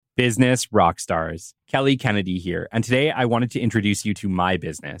Business rock stars. Kelly Kennedy here. And today I wanted to introduce you to my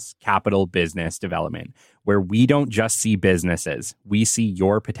business, Capital Business Development, where we don't just see businesses. We see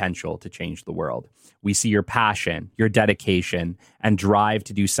your potential to change the world. We see your passion, your dedication, and drive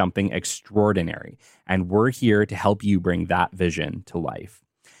to do something extraordinary. And we're here to help you bring that vision to life.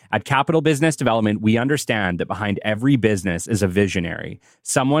 At Capital Business Development, we understand that behind every business is a visionary,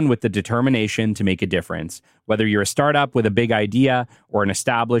 someone with the determination to make a difference. Whether you're a startup with a big idea or an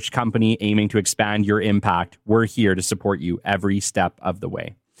established company aiming to expand your impact, we're here to support you every step of the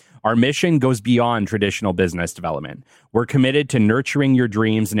way. Our mission goes beyond traditional business development. We're committed to nurturing your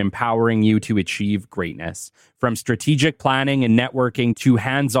dreams and empowering you to achieve greatness. From strategic planning and networking to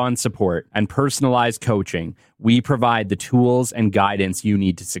hands-on support and personalized coaching, we provide the tools and guidance you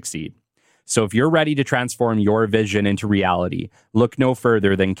need to succeed. So if you're ready to transform your vision into reality, look no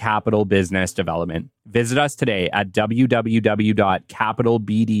further than Capital Business Development. Visit us today at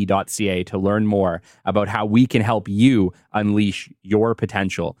www.capitalbd.ca to learn more about how we can help you unleash your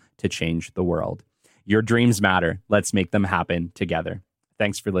potential to change the world. Your dreams matter. Let's make them happen together.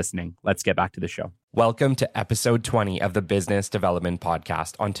 Thanks for listening. Let's get back to the show. Welcome to episode 20 of the Business Development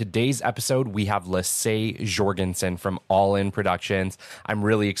Podcast. On today's episode, we have Lasse Joergensen from All In Productions. I'm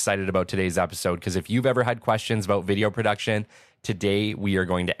really excited about today's episode because if you've ever had questions about video production, today we are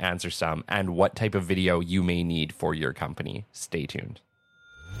going to answer some and what type of video you may need for your company. Stay tuned.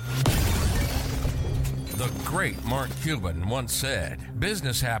 The great Mark Cuban once said,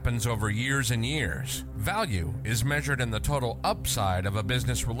 "Business happens over years and years. Value is measured in the total upside of a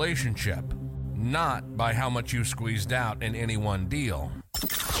business relationship, not by how much you squeezed out in any one deal."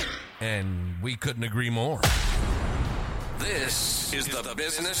 And we couldn't agree more. This is the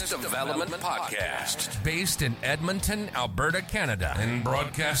Business Development Podcast, based in Edmonton, Alberta, Canada, and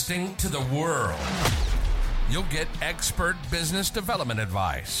broadcasting to the world. You'll get expert business development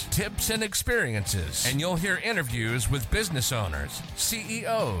advice, tips and experiences, and you'll hear interviews with business owners,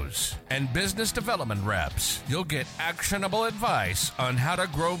 CEOs, and business development reps. You'll get actionable advice on how to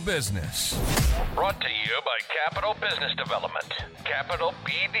grow business. Brought to you by Capital Business Development,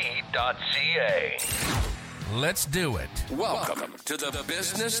 capitalbd.ca. Let's do it. Welcome to the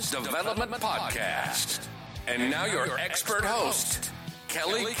Business Development Podcast. And now your expert host,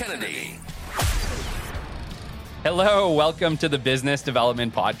 Kelly Kennedy. Hello, welcome to the Business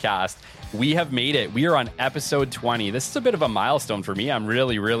Development Podcast. We have made it. We are on episode 20. This is a bit of a milestone for me. I'm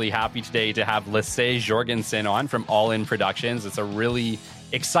really happy today to have Lasse Joergensen on from All In Productions. It's a really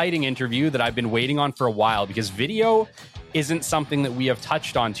exciting interview that I've been waiting on for a while because video isn't something that we have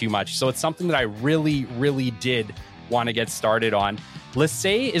touched on too much. So it's something that I really did want to get started on. Lasse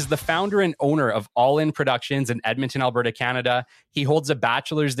is the founder and owner of All In Productions in Edmonton, Alberta, Canada. He holds a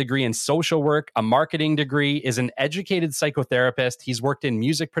bachelor's degree in social work, a marketing degree, is an educated psychotherapist. He's worked in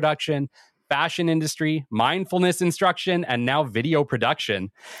music production, fashion industry, mindfulness instruction, and now video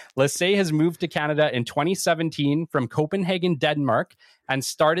production. Lasse has moved to Canada in 2017 from Copenhagen, Denmark, and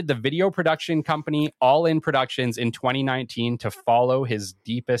started the video production company All In Productions in 2019 to follow his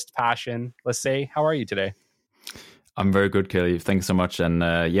deepest passion. Lasse, how are you today? I'm very good, Kelly. Thanks so much. And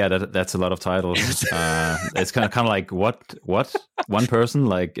that's a lot of titles. It's kind of like what one person,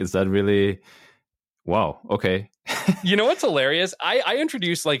 like, is that really? Wow. Okay. You know what's hilarious? I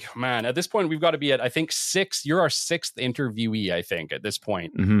introduced, at this point we've got to be at, I think, 6. You're our 6th interviewee, I think, at this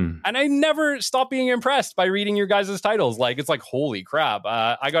point. Mm-hmm. And I never stop being impressed by reading your guys' titles. It's like, holy crap.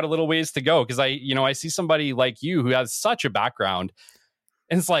 I got a little ways to go because I see somebody like you who has such a background.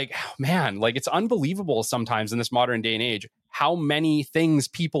 And it's like, man, it's unbelievable sometimes in this modern day and age how many things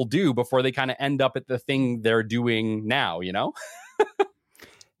people do before they kind of end up at the thing they're doing now, you know?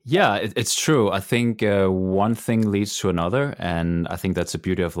 Yeah, it's true. I think one thing leads to another. And I think that's the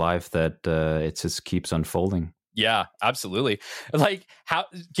beauty of life, that it just keeps unfolding. Yeah, absolutely. How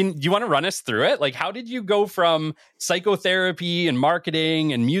do you want to run us through it? How did you go from psychotherapy and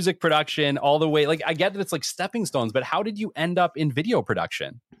marketing and music production all the way? I get that it's like stepping stones, but how did you end up in video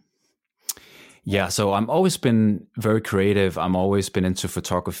production? Yeah, so I've always been very creative. I've always been into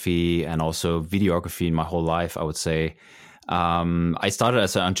photography and also videography in my whole life, I would say. I started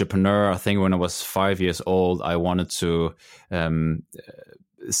as an entrepreneur. I think when I was 5 years old, I wanted to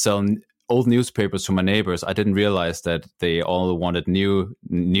sell old newspapers to my neighbors. I didn't realize that they all wanted new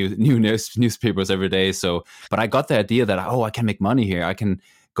newspapers every day. But I got the idea that, I can make money here. I can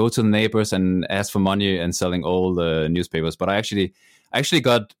go to the neighbors and ask for money and selling old newspapers. But I I actually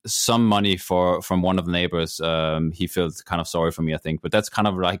got some money from one of the neighbors. He felt kind of sorry for me, I think, but that's kind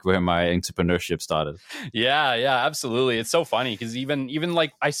of like where my entrepreneurship started. Yeah, absolutely. It's so funny because even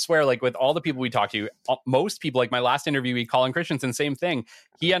like, I swear, like with all the people we talk to, most people, like my last interviewee, Colin Christensen, same thing.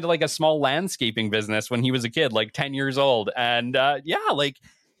 He had like a small landscaping business when he was a kid, like 10 years old. And like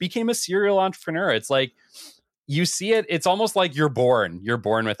became a serial entrepreneur. It's like, you see it, it's almost like you're born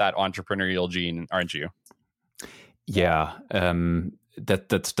with that entrepreneurial gene, aren't you? Yeah,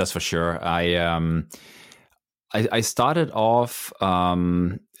 that's for sure. I started off.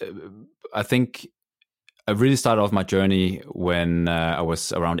 I think I really started off my journey when I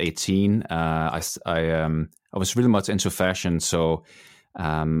was around 18. I was really much into fashion, so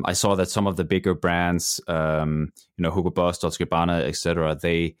I saw that some of the bigger brands, Hugo Boss, Dolce & Gabbana, etc.,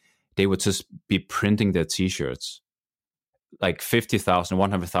 they would just be printing their T-shirts, like 50,000,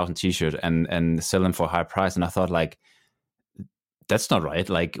 100,000 T-shirts, and sell them for a high price. And I thought, like, that's not right.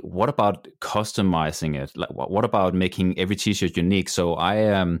 Like, what about customizing it? Like, what about making every T-shirt unique? So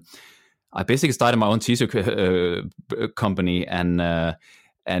I basically started my own T-shirt company and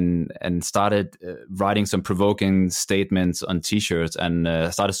started writing some provoking statements on T-shirts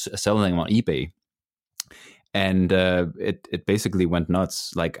and started selling them on eBay. And it basically went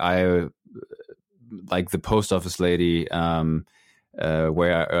nuts. Like the post office lady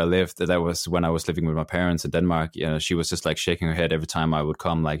where I lived, that was when I was living with my parents in Denmark. She was just like shaking her head every time I would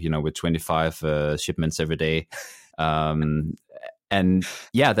come, like, with 25 shipments every day. And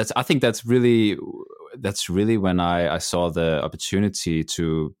yeah, I think that's really when I saw the opportunity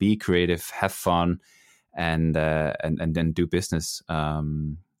to be creative, have fun, and then do business.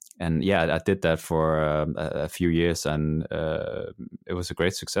 And yeah, I did that for a few years, and it was a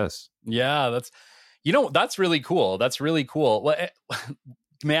great success. Yeah, that's really cool. That's really cool. Well,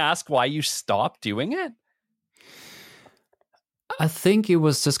 may I ask why you stopped doing it? I think it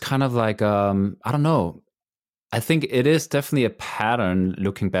was just kind of like, I don't know. I think it is definitely a pattern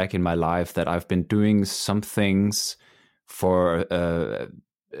looking back in my life that I've been doing some things for a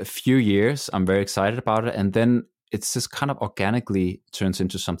few years. I'm very excited about it. And then it's just kind of organically turns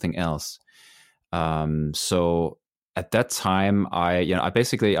into something else. So at that time, I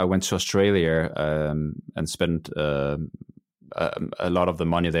went to Australia and spent a lot of the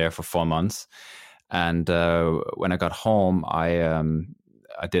money there for 4 months. And when I got home, I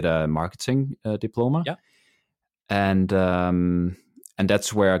did a marketing diploma. Yeah. And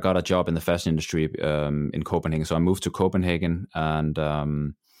that's where I got a job in the fashion industry in Copenhagen. So I moved to Copenhagen, and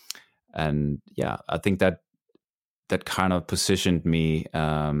yeah, I think that kind of positioned me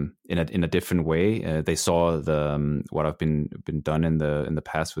in a different way. They saw what I've been done in the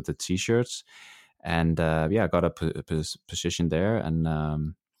past with the T-shirts, and I got a position there,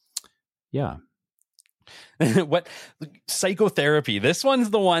 and yeah. What psychotherapy? This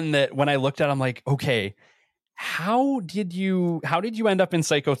one's the one that when I looked at, I'm like, okay. How did you end up in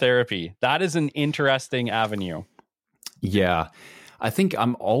psychotherapy? That is an interesting avenue. Yeah, I think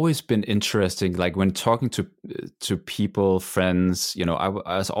I'm always been interested. Like when talking to people, friends,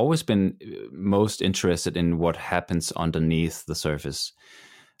 I've always been most interested in what happens underneath the surface.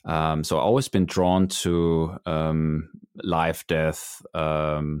 So I've always been drawn to life, death.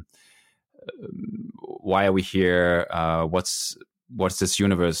 Why are we here? What's this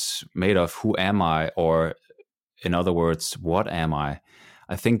universe made of? Who am I? Or in other words, what am I?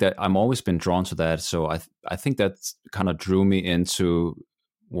 I think that I'm always been drawn to that. So I think that kind of drew me into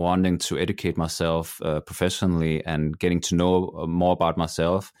wanting to educate myself professionally and getting to know more about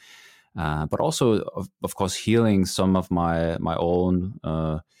myself, but also, of course, healing some of my own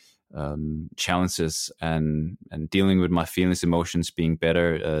challenges and dealing with my feelings, emotions, being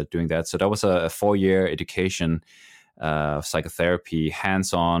better doing that. So that was a 4-year education of psychotherapy,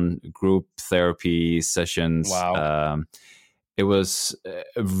 hands-on group therapy sessions. Wow. It was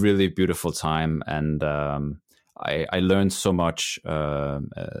a really beautiful time, and I learned so much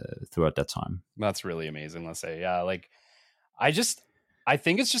throughout that time. That's really amazing, let's say. Yeah, like I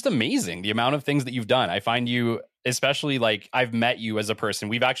think it's just amazing the amount of things that you've done. I find you, especially, like, I've met you as a person.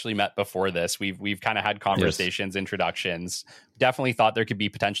 We've actually met before this. We've kind of had conversations, yes, introductions. Definitely thought there could be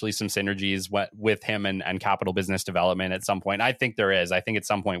potentially some synergies with him and capital business development at some point. I think there is. I think at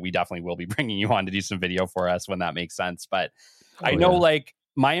some point we definitely will be bringing you on to do some video for us when that makes sense. But I know, like,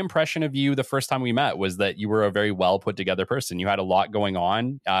 my impression of you the first time we met was that you were a very well put together person. You had a lot going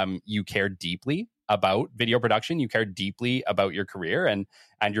on. You cared deeply about video production. You cared deeply about your career and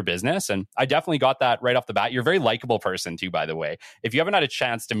your business. And I definitely got that right off the bat. You're a very likable person too, by the way. If you haven't had a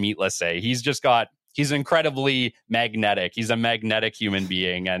chance to meet Lasse, he's incredibly magnetic. He's a magnetic human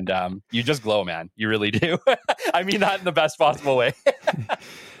being, and you just glow, man. You really do. I mean that in the best possible way.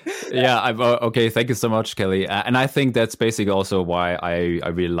 Yeah, okay. Thank you so much, Kelly. And I think that's basically also why I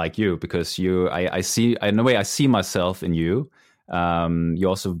really like you, because I see, in a way, I see myself in you. You're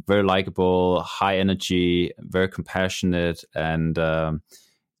also very likable, high energy, very compassionate, and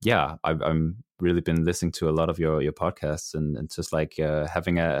yeah, I'm really been listening to a lot of your podcasts, and just like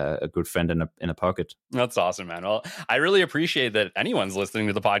having a good friend in a pocket. That's awesome, man. Well, I really appreciate that anyone's listening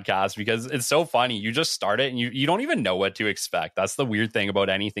to the podcast, because it's so funny. You just start it and you don't even know what to expect. That's the weird thing about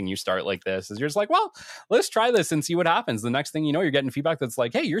anything you start like this, is you're just like, well, let's try this and see what happens. The next thing you know, you're getting feedback that's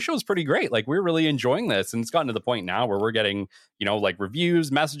like, hey, your show's pretty great. Like, we're really enjoying this. And it's gotten to the point now where we're getting, like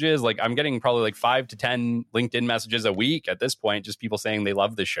reviews, messages. Like, I'm getting probably like 5 to 10 LinkedIn messages a week at this point, just people saying they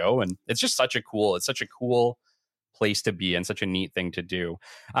love the show. And it's just such a cool place to be and such a neat thing to do.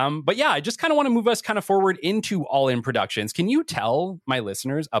 But yeah, I just kind of want to move us kind of forward into All In Productions. Can you tell my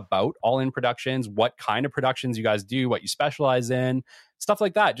listeners about All In Productions, what kind of productions you guys do, what you specialize in, stuff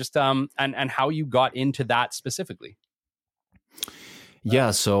like that, just and how you got into that specifically?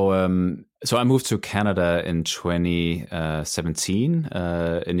 Yeah, so I moved to Canada in 2017,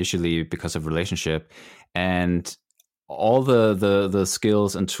 initially because of relationship, and all the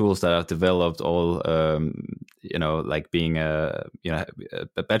skills and tools that I've developed, all like being a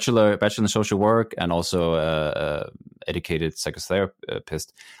bachelor in social work and also a educated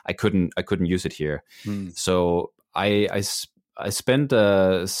psychotherapist, I couldn't use it here. So I spent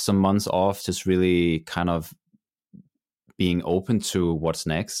some months off just really kind of being open to what's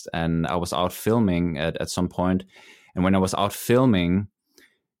next, and I was out filming at some point, and when I was out filming,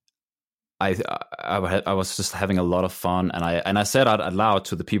 I was just having a lot of fun, and I said out loud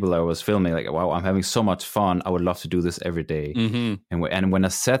to the people that I was filming, like, wow, I'm having so much fun. I would love to do this every day. And when I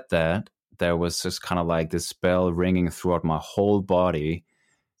said that, there was just kind of like this bell ringing throughout my whole body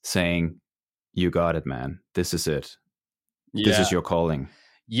saying, you got it, man. This is it. Yeah. This is your calling.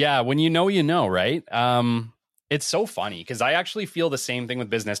 Yeah. When you know, right? It's so funny because I actually feel the same thing with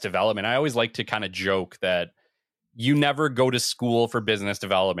business development. I always like to kind of joke that you never go to school for business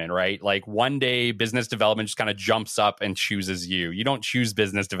development, right? Like, one day business development just kind of jumps up and chooses you. You don't choose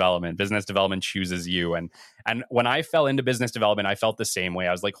business development. Business development chooses you. And when I fell into business development, I felt the same way.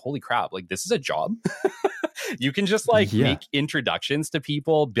 I was like, holy crap, like, this is a job. You can just make introductions to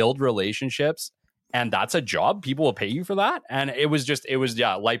people, build relationships, and that's a job. People will pay you for that. And it was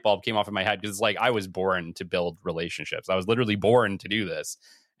light bulb came off in my head, because it's like, I was born to build relationships. I was literally born to do this.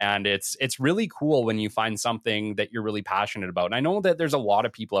 And it's really cool when you find something that you're really passionate about. And I know that there's a lot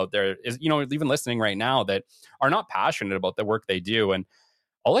of people out there, even listening right now, that are not passionate about the work they do. And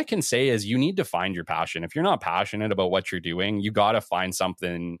all I can say is, you need to find your passion. If you're not passionate about what you're doing, you got to find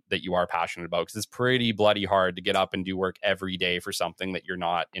something that you are passionate about, because it's pretty bloody hard to get up and do work every day for something that you're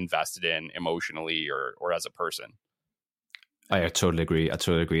not invested in emotionally or as a person. I totally agree.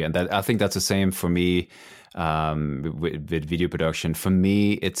 And I think that's the same for me with video production. For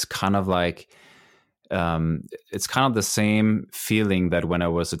me, it's kind of like, it's kind of the same feeling that when I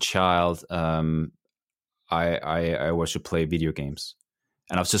was a child, I was to play video games.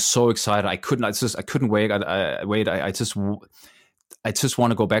 And I was just so excited. I couldn't wait. I just want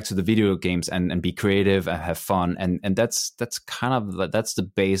to go back to the video games and be creative and have fun. And that's kind of, that's the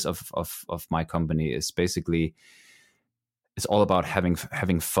base of my company. Is basically, it's all about having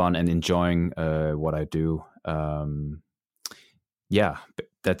fun and enjoying what I do. Yeah,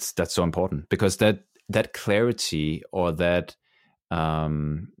 that's so important, because that clarity, or that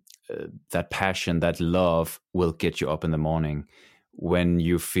passion, that love will get you up in the morning when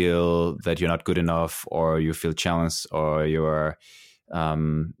you feel that you're not good enough, or you feel challenged, or you're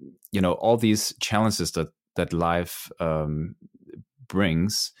all these challenges that life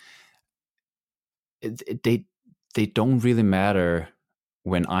brings. They don't really matter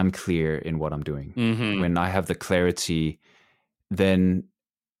when I'm clear in what I'm doing. When I have the clarity, then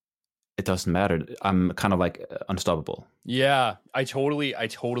it doesn't matter. I'm kind of like unstoppable. Yeah, I totally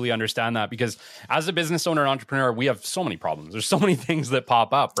understand that, because as a business owner and entrepreneur, we have so many problems. There's so many things that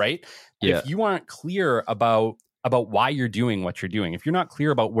pop up, right? Yeah. If you aren't clear about why you're doing what you're doing, if you're not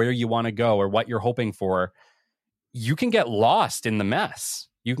clear about where you want to go or what you're hoping for, you can get lost in the mess.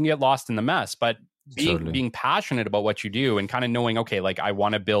 But being passionate about what you do, and kind of knowing, okay, like, I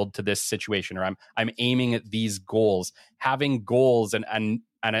want to build to this situation, or I'm aiming at these goals, having goals and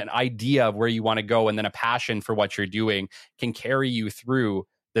an idea of where you want to go, and then a passion for what you're doing, can carry you through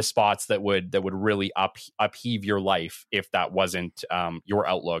the spots that would really upheave your life if that wasn't your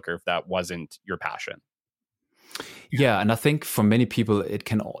outlook, or if that wasn't your passion. Yeah, and I think for many people, it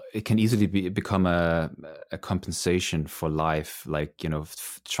can easily become a compensation for life, like,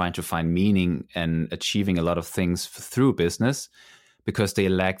 trying to find meaning and achieving a lot of things through business. because they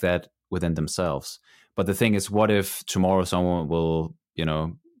lack that within themselves. But the thing is, what if tomorrow someone will,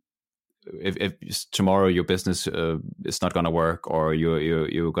 if tomorrow your business is not going to work, or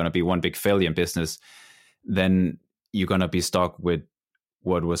you're going to be one big failure in business, then you're going to be stuck with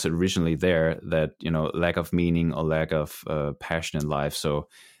what was originally there, that, lack of meaning or lack of passion in life. So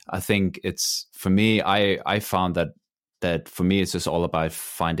I think it's, for me, I found that for me, it's just all about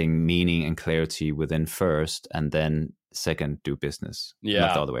finding meaning and clarity within first, and then second, do business.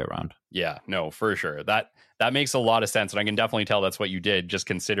 Not the other way around. Yeah, no, for sure. That makes a lot of sense. And I can definitely tell that's what you did, just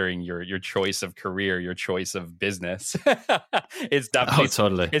considering your choice of career, your choice of business. It's definitely,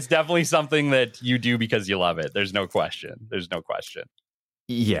 totally. It's definitely something that you do because you love it. There's no question.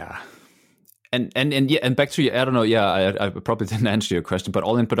 Yeah. And back to you, I don't know. Yeah, I probably didn't answer your question, but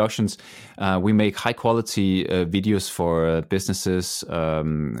All In Productions, we make high quality videos for businesses,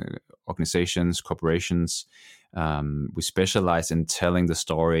 organizations, corporations. We specialize in telling the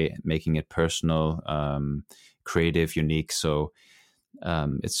story, making it personal, creative, unique. So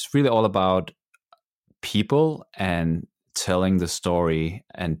it's really all about people and telling the story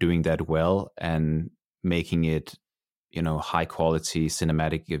and doing that well, and making it, high quality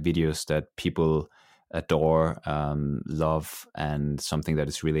cinematic videos that people adore, love, and something that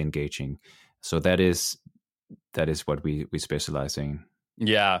is really engaging. So that is what we specialize in.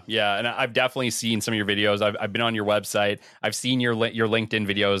 Yeah, and I've definitely seen some of your videos. I've been on your website. I've seen your LinkedIn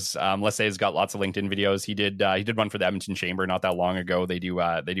videos. Lasse has got lots of LinkedIn videos. He did one for the Edmonton Chamber not that long ago. They do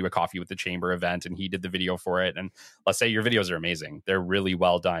a coffee with the Chamber event, and he did the video for it. And Lasse, your videos are amazing. They're really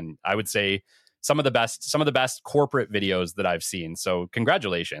well done. I would say some of the best corporate videos that I've seen. So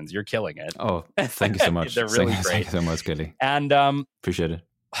congratulations, you're killing it. Oh, thank you so much. They're really great. Thank you so much, Kelly. And appreciate it.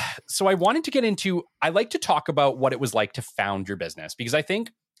 So I wanted to get into, I like to talk about what it was like to found your business, because I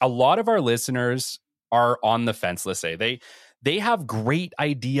think a lot of our listeners are on the fence. Let's say they have great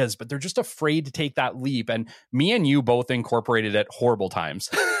ideas, but they're just afraid to take that leap. And me and you both incorporated at horrible times,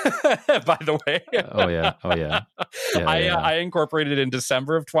 by the way. Oh yeah. I incorporated in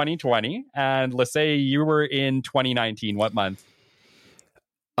December of 2020, and let's say you were in 2019. What month?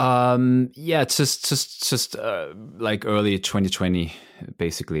 Just like early 2020,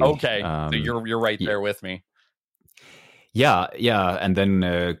 basically. Okay, so you're right there with me. Yeah, and then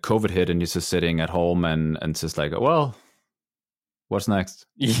COVID hit, and you're just sitting at home and just like, well, what's next?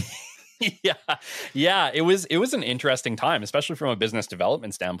 Yeah. It was an interesting time, especially from a business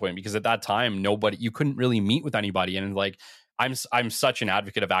development standpoint, because at that time, you couldn't really meet with anybody, and like, I'm such an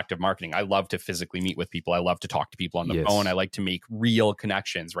advocate of active marketing. I love to physically meet with people. I love to talk to people on the phone. I like to make real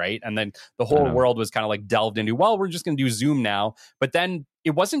connections, right? And then the whole world was kind of like delved into, well, we're just going to do Zoom now. But then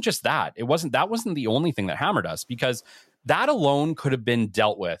it wasn't just that. That wasn't the only thing that hammered us, because that alone could have been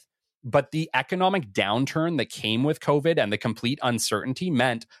dealt with. But the economic downturn that came with COVID and the complete uncertainty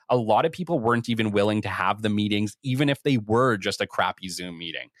meant a lot of people weren't even willing to have the meetings, even if they were just a crappy Zoom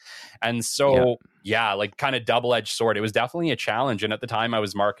meeting. And so, like kind of double-edged sword. It was definitely a challenge. And at the time I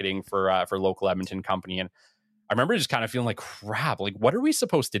was marketing for local Edmonton company. And I remember just kind of feeling like, crap, like, what are we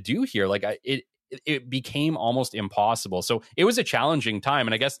supposed to do here? Like it became almost impossible. So it was a challenging time.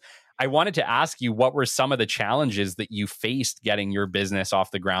 And I guess I wanted to ask you, what were some of the challenges that you faced getting your business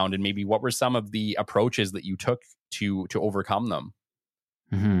off the ground, and maybe what were some of the approaches that you took to overcome them?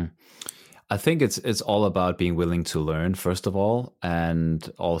 Mm-hmm. I think it's all about being willing to learn, first of all, and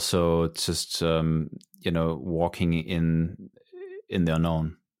also just walking in the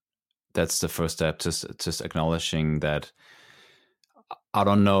unknown. That's the first step. Just acknowledging that I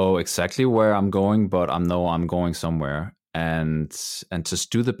don't know exactly where I'm going, but I know I'm going somewhere. And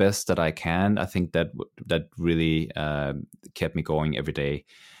just do the best that I can. I think that really kept me going every day.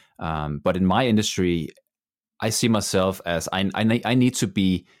 But in my industry, I see myself as I need to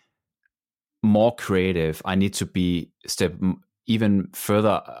be more creative. I need to be step even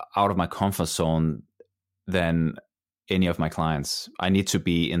further out of my comfort zone than any of my clients. I need to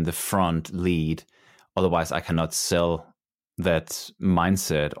be in the front lead. Otherwise, I cannot sell that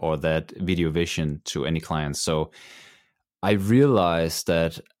mindset or that video vision to any clients. So I realized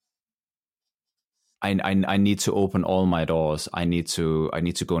that I need to open all my doors. I need to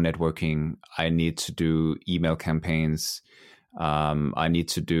go networking. I need to do email campaigns. I need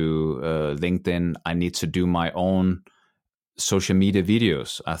to do LinkedIn. I need to do my own social media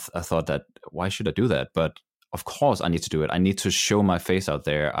videos. I thought that, why should I do that? But of course I need to do it. I need to show my face out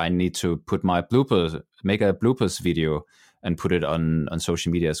there. I need to put my make a bloopers video and put it on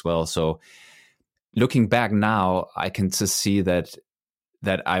social media as well. So looking back now, I can just see that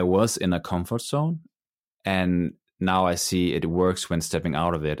I was in a comfort zone, and now I see it works when stepping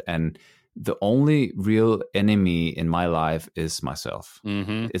out of it. And the only real enemy in my life is myself.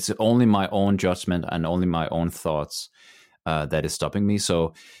 Mm-hmm. It's only my own judgment and only my own thoughts that is stopping me.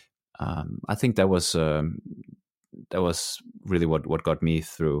 So I think that was really what got me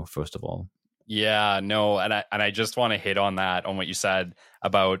through, first of all. Yeah, no, and I just want to hit on that, on what you said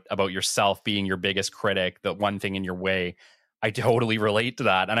about yourself being your biggest critic, the one thing in your way. I totally relate to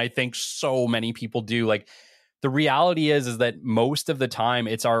that, and I think so many people do. Like, the reality is that most of the time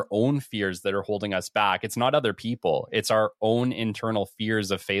it's our own fears that are holding us back. It's not other people. It's our own internal fears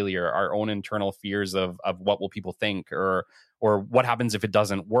of failure, our own internal fears of what will people think, or what happens if it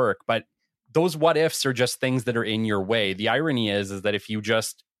doesn't work. But those what ifs are just things that are in your way. The irony is that if you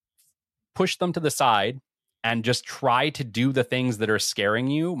just push them to the side and just try to do the things that are scaring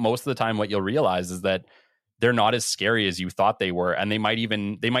you, most of the time what you'll realize is that they're not as scary as you thought they were, and they might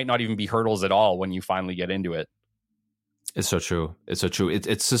not even be hurdles at all when you finally get into it. It's so true. It's so true.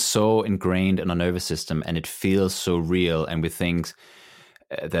 It's just so ingrained in our nervous system, and it feels so real, and we think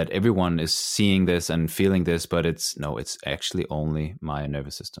that everyone is seeing this and feeling this, but it's actually only my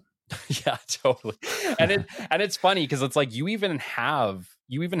nervous system. Yeah, totally. And it's funny because it's like you even have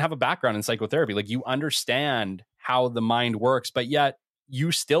a background in psychotherapy. Like, you understand how the mind works, but yet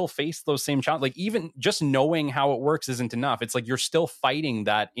you still face those same challenges. Like, even just knowing how it works isn't enough. It's like you're still fighting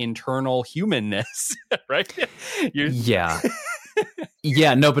that internal humanness, right? Yeah.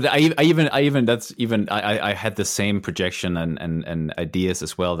 Yeah, no, but I had the same projection and ideas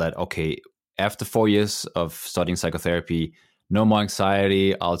as well, that, okay, after 4 years of studying psychotherapy, no more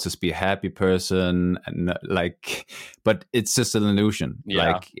anxiety, I'll just be a happy person, and but it's just an illusion.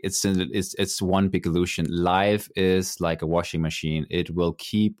 Yeah. Like, it's one big illusion. Life is like a washing machine. It will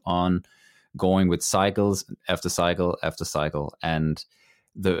keep on going with cycles after cycle after cycle, and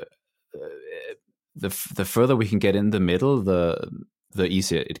the further we can get in the middle, the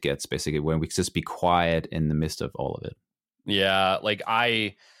easier it gets, basically, when we just be quiet in the midst of all of it. Yeah, like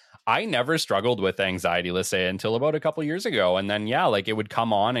I never struggled with anxiety, let's say, until about a couple of years ago. And then, yeah, like, it would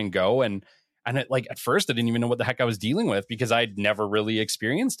come on and go. And it, like, at first I didn't even know what the heck I was dealing with because I'd never really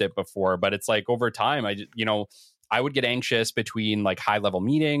experienced it before. But it's like, over time, I would get anxious between like high level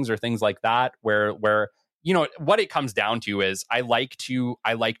meetings or things like that, where what it comes down to is I like to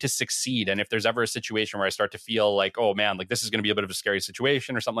succeed. And if there's ever a situation where I start to feel like, oh man, like, this is going to be a bit of a scary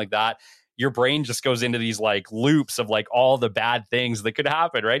situation or something like that, your brain just goes into these like loops of like all the bad things that could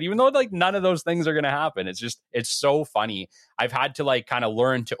happen, right? Even though like none of those things are going to happen. It's so funny. I've had to like kind of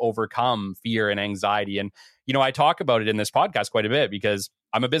learn to overcome fear and anxiety. And, I talk about it in this podcast quite a bit because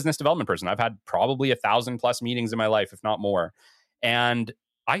I'm a business development person. I've had probably 1,000+ meetings in my life, if not more. And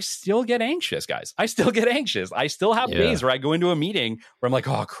I still get anxious, guys. I still get anxious. I still have days where I go into a meeting where I'm like,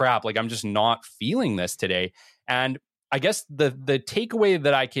 oh crap, like, I'm just not feeling this today. And I guess the takeaway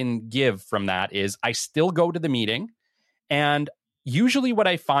that I can give from that is I still go to the meeting. And usually what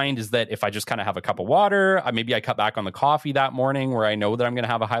I find is that if I just kind of have a cup of water, maybe I cut back on the coffee that morning where I know that I'm going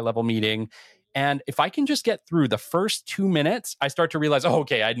to have a high level meeting. And if I can just get through the first 2 minutes, I start to realize, oh,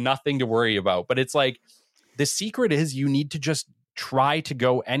 okay, I had nothing to worry about. But it's like, the secret is you need to just try to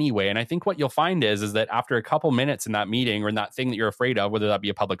go anyway. And I think what you'll find is that after a couple minutes in that meeting or in that thing that you're afraid of, whether that be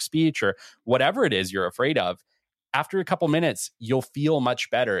a public speech or whatever it is you're afraid of, after a couple minutes, you'll feel much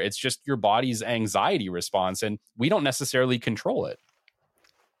better. It's just your body's anxiety response, and we don't necessarily control it.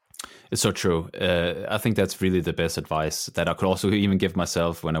 It's so true. I think that's really the best advice that I could also even give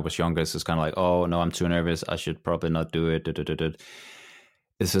myself when I was younger. It's just kind of like, oh, no, I'm too nervous. I should probably not do it.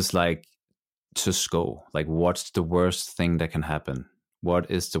 It's just like, just go. Like, what's the worst thing that can happen? What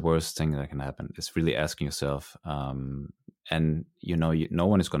is the worst thing that can happen? It's really asking yourself. And, no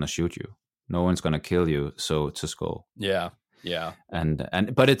one is going to shoot you. No one's going to kill you. So just go. Yeah.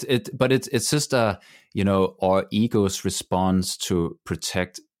 But it's just our ego's response to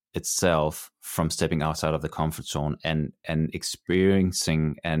protect itself from stepping outside of the comfort zone and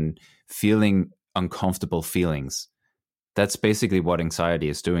experiencing and feeling uncomfortable feelings. That's basically what anxiety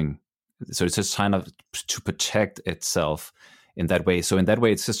is doing. So it's just trying to protect itself in that way. So in that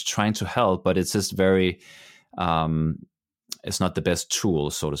way, it's just trying to help, but it's just very, it's not the best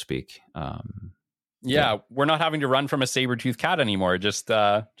tool, so to speak. Yeah, we're not having to run from a saber-toothed cat anymore. Just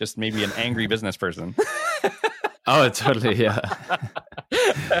maybe an angry business person. Oh, totally. Yeah.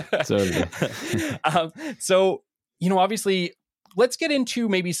 Totally. So, obviously, let's get into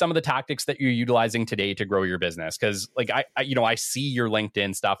maybe some of the tactics that you're utilizing today to grow your business. Because like I see your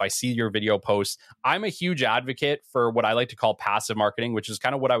LinkedIn stuff. I see your video posts. I'm a huge advocate for what I like to call passive marketing, which is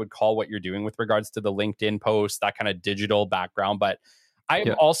kind of what I would call what you're doing with regards to the LinkedIn posts, that kind of digital background. But I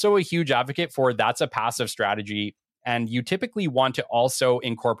am also a huge advocate for that's a passive strategy. And you typically want to also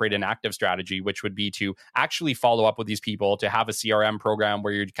incorporate an active strategy, which would be to actually follow up with these people, to have a CRM program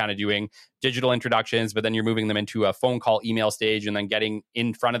where you're kind of doing digital introductions, but then you're moving them into a phone call, email stage, and then getting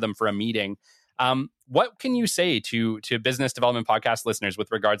in front of them for a meeting. What can you say to business development podcast listeners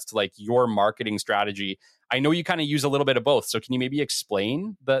with regards to like your marketing strategy? I know you kind of use a little bit of both. So can you maybe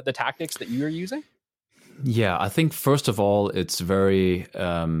explain the tactics that you're using? Yeah, I think first of all, it's very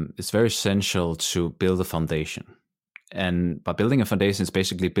essential to build a foundation. And by building a foundation, it's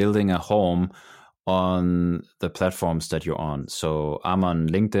basically building a home on the platforms that you're on. So I'm on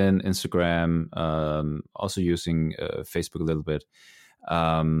LinkedIn, Instagram, also using Facebook a little bit.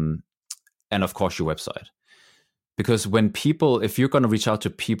 And of course, your website. Because if you're going to reach out to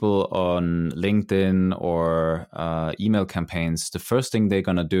people on LinkedIn or email campaigns, the first thing they're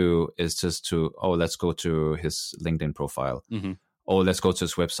going to do is just let's go to his LinkedIn profile. Mm-hmm. Let's go to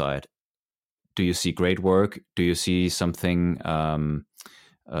his website. Do you see great work? Do you see something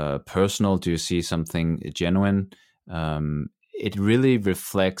personal? Do you see something genuine? It really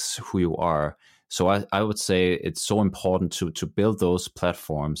reflects who you are. So I would say it's so important to build those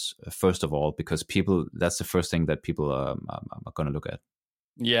platforms, first of all, because that's the first thing that people are going to look at.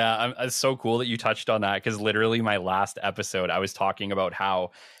 Yeah, it's so cool that you touched on that, because literally my last episode, I was talking about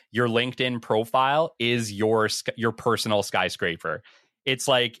how your LinkedIn profile is your personal skyscraper. It's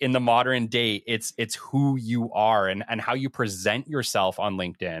like in the modern day, it's who you are, and how you present yourself on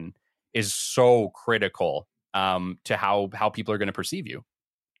LinkedIn is so critical to how people are going to perceive you.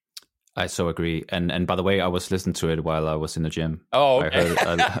 I so agree. And by the way, I was listening to it while I was in the gym. Oh, okay.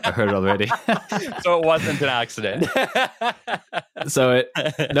 I heard it already. So it wasn't an accident. So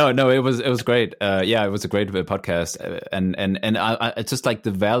it was great. Yeah, it was a great podcast. And I just like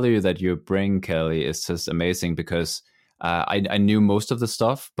the value that you bring, Kelly, is just amazing, because I knew most of the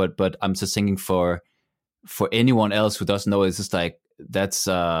stuff, but I'm just thinking for anyone else who doesn't know, it's just like, that's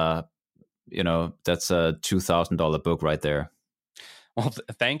a $2,000 book right there. Well,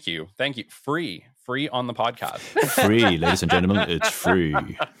 thank you. Free on the podcast. Free, ladies and gentlemen, it's free.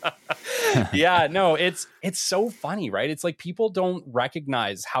 Yeah, no, it's so funny, right? It's like people don't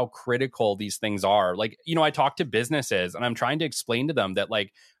recognize how critical these things are. Like, I talk to businesses and I'm trying to explain to them that,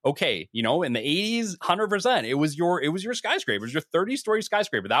 like, okay, in the 80s, 100%, it was your skyscraper. It was your 30-story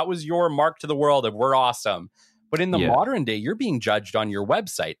skyscraper. That was your mark to the world of we're awesome. But in the modern day, you're being judged on your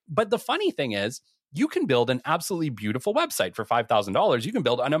website. But the funny thing is, you can build an absolutely beautiful website for $5,000. You can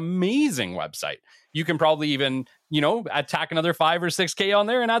build an amazing website. You can probably even, attack another 5 or 6K on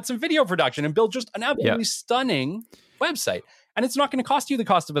there and add some video production and build just an absolutely stunning website. And it's not going to cost you the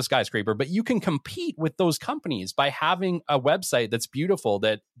cost of a skyscraper, but you can compete with those companies by having a website that's beautiful,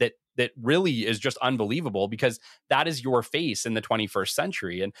 that really is just unbelievable, because that is your face in the 21st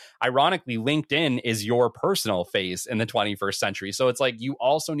century. And ironically, LinkedIn is your personal face in the 21st century. So it's like, you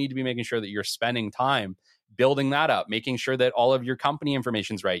also need to be making sure that you're spending time building that up, making sure that all of your company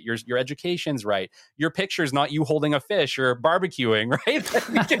information's right, your education's right, your picture's not you holding a fish or barbecuing, right?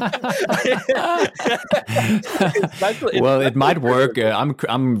 Well, it might work. I'm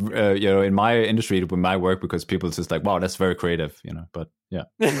in my industry, it might work because people just like, wow, that's very creative, but yeah.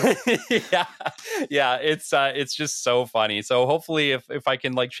 Yeah, it's just so funny. So hopefully if I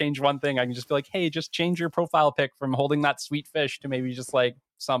can like change one thing, I can just be like, hey, just change your profile pic from holding that sweet fish to maybe just like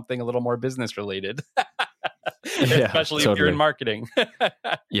something a little more business related. Especially if you're in marketing.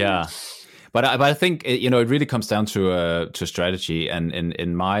 Yeah. But I think it really comes down to strategy, and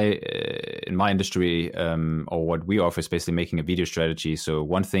in my industry, or what we offer is basically making a video strategy. So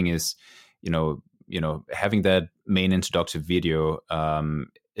one thing is, having that main introductory video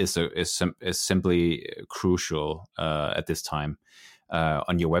is simply crucial at this time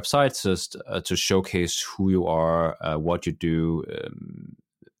on your website, just to showcase who you are, what you do,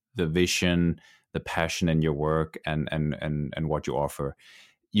 the vision, the passion in your work, and what you offer.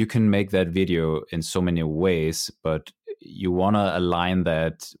 You can make that video in so many ways, but you want to align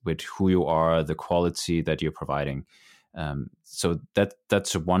that with who you are, the quality that you're providing. So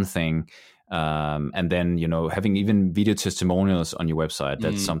that's one thing. And then, having even video testimonials on your website,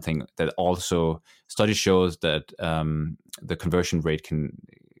 that's something that also study shows that the conversion rate can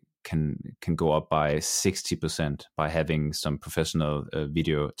go up by 60% by having some professional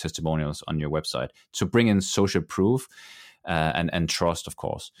video testimonials on your website to bring in social proof and trust, of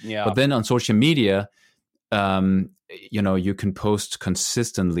course. Yeah. But then on social media, you can post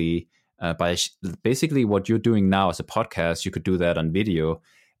consistently by basically what you're doing now as a podcast. You could do that on video,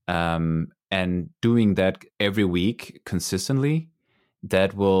 and doing that every week consistently,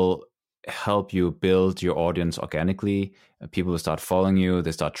 that will help you build your audience organically. People will start following you,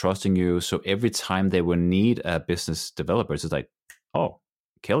 they start trusting you. So every time they will need a business developer, it's like, oh,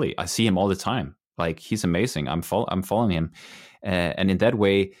 Kelly, I see him all the time. Like, he's amazing. I'm following him. And in that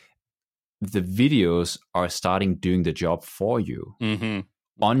way, the videos are starting doing the job for you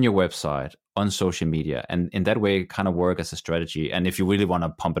on your website, on social media, and in that way kind of work as a strategy. And if you really want to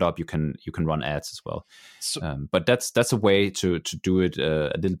pump it up, you can run ads as well. But that's a way to do it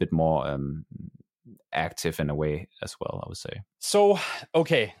a little bit more active in a way as well, I would say. So,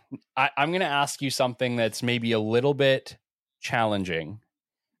 okay, I'm going to ask you something that's maybe a little bit challenging.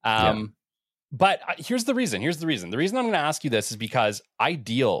 But here's the reason. The reason I'm going to ask you this is because I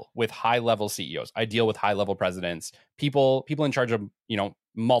deal with high-level CEOs. I deal with high-level presidents, people in charge of,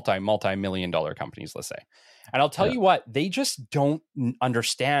 multi-million-dollar companies, let's say. And I'll tell you what, they just don't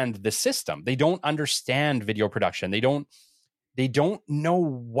understand the system. They don't understand video production. They don't know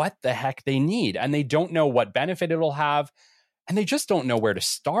what the heck they need, and they don't know what benefit it'll have, and they just don't know where to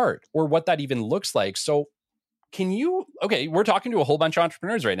start or what that even looks like. So we're talking to a whole bunch of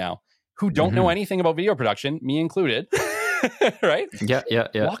entrepreneurs right now who don't know anything about video production, me included, right? Yeah.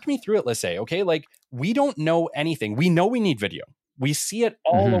 Walk me through it, let's say, okay? Like, we don't know anything. We know we need video. We see it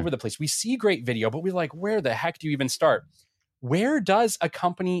all over the place. We see great video, but we're like, where the heck do you even start? Where does a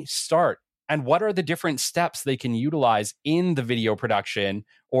company start? And what are the different steps they can utilize in the video production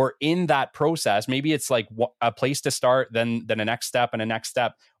or in that process? Maybe it's like a place to start, then a next step and a next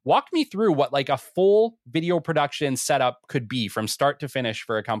step. Walk me through what like a full video production setup could be from start to finish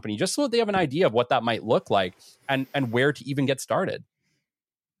for a company, just so that they have an idea of what that might look like and where to even get started.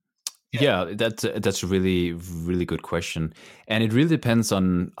 Yeah, that's a really, really good question. And it really depends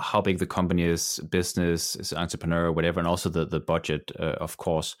on how big the company is, business, is entrepreneur, whatever, and also the budget, of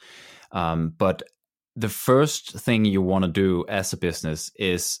course. But the first thing you want to do as a business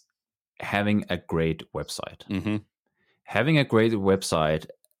is having a great website. Having a great website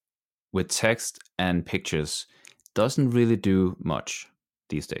with text and pictures doesn't really do much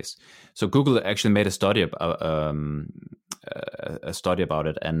these days. So Google actually made a study about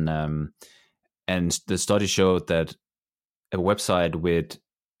it, and the study showed that a website with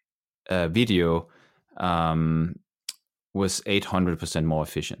video was 800% more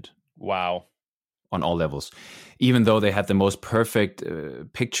efficient. Wow. On all levels. Even though they had the most perfect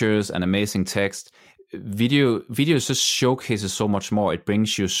pictures and amazing text, video just showcases so much more. It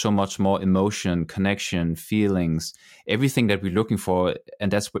brings you so much more emotion, connection, feelings, everything that we're looking for.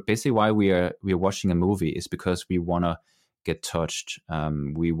 And that's basically why we are watching a movie, is because we want to get touched.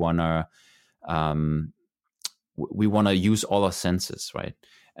 We want to use all our senses, right?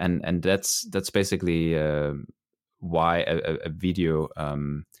 And that's basically why a video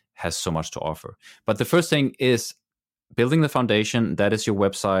has so much to offer. But the first thing is building the foundation. That is your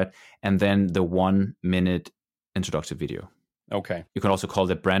website, and then the 1 minute introductory video. Okay. You can also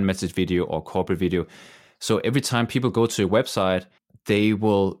call it brand message video or corporate video. So every time people go to your website, they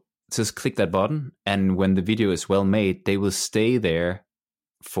will just click that button, and when the video is well made, they will stay there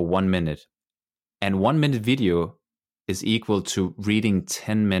for 1 minute. And 1 minute video is equal to reading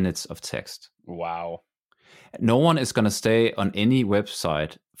 10 minutes of text. Wow. No one is going to stay on any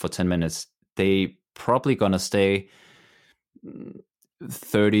website for 10 minutes. They probably going to stay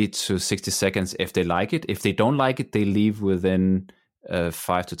 30 to 60 seconds if they like it. If they don't like it, they leave within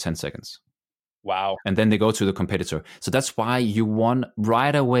 5 to 10 seconds. Wow. And then they go to the competitor. So that's why you want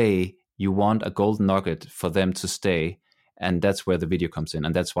right away, you want a golden nugget for them to stay. And that's where the video comes in.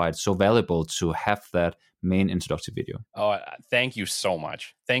 And that's why it's so valuable to have that main introductory video. Oh, thank you so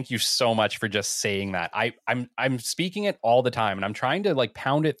much. Thank you so much for just saying that. I'm speaking it all the time, and I'm trying to like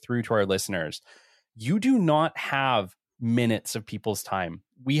pound it through to our listeners. You do not have minutes of people's time.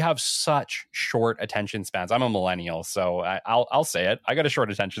 We have such short attention spans. I'm a millennial, so I'll say it. I got a short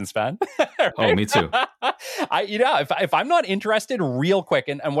attention span. Right? Oh, me too. If I'm not interested real quick,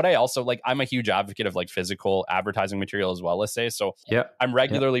 and what I also like, I'm a huge advocate of like physical advertising material as well, let's say. So yeah, I'm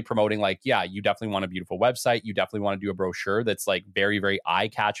regularly promoting like, you definitely want a beautiful website. You definitely want to do a brochure that's like very, very eye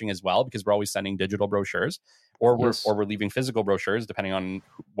catching as well, because we're always sending digital brochures, or we're leaving physical brochures depending on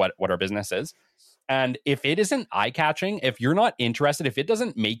what our business is. And if it isn't eye-catching, if you're not interested, if it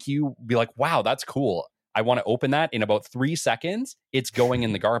doesn't make you be like, wow, that's cool, I want to open that in about 3 seconds, it's going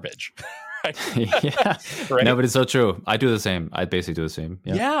in the garbage. Right? Yeah. Right? No, but it's so true. I do the same. I basically do the same.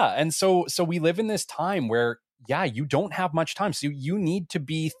 Yeah. And so we live in this time where, you don't have much time. So you need to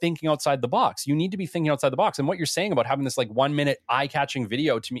be thinking outside the box. And what you're saying about having this like 1 minute eye-catching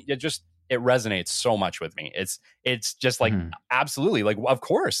video, to me, it resonates so much with me. It's just like, absolutely, like, of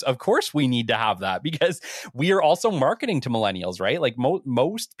course we need to have that, because we are also marketing to millennials, right? Like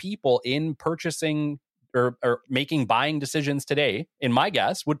most people in purchasing or making buying decisions today, in my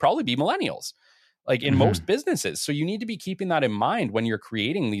guess, would probably be millennials, like in most businesses. So you need to be keeping that in mind when you're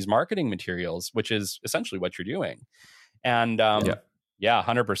creating these marketing materials, which is essentially what you're doing. And yeah,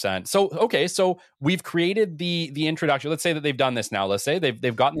 100%. So, okay, so we've created the introduction. Let's say that they've done this now. Let's say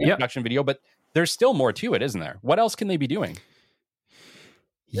they've gotten the introduction video, but there's still more to it, isn't there? What else can they be doing?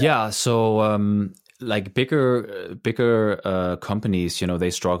 Yeah, so like bigger companies, they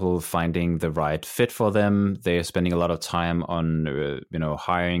struggle finding the right fit for them. They're spending a lot of time on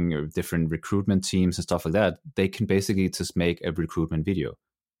hiring different recruitment teams and stuff like that. They can basically just make a recruitment video.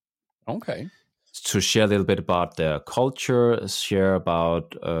 Okay. To share a little bit about their culture, share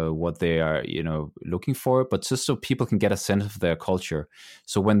about what they are, looking for, but just so people can get a sense of their culture.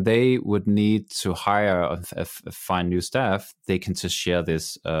 So when they would need to hire find new staff, they can just share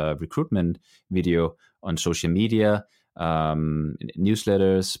this recruitment video on social media,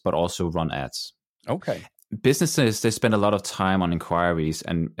 newsletters, but also run ads. Okay. Businesses, they spend a lot of time on inquiries,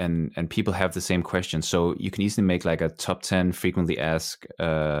 and people have the same questions. So you can easily make like a top 10 frequently asked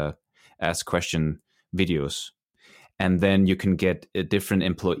question videos, and then you can get different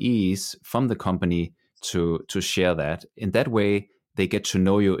employees from the company to share that. In that way, they get to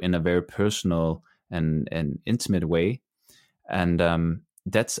know you in a very personal and intimate way, and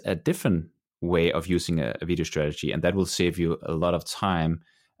that's a different way of using a video strategy, and that will save you a lot of time,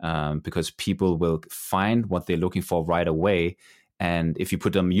 because people will find what they're looking for right away. And if you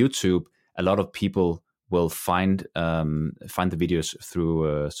put them on YouTube, a lot of people will find the videos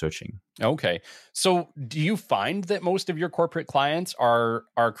through searching. Okay. So do you find that most of your corporate clients are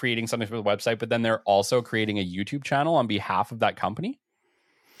creating something for the website, but then they're also creating a YouTube channel on behalf of that company?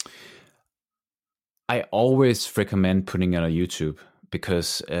 I always recommend putting it on YouTube,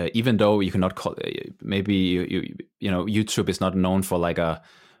 because even though you cannot call, maybe YouTube is not known for like a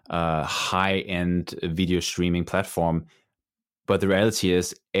high-end video streaming platform, but the reality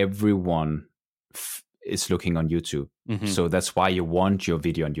is everyone is looking on YouTube. So that's why you want your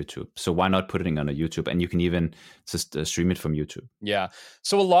video on YouTube. So why not put it on a YouTube? And you can even just stream it from YouTube. Yeah.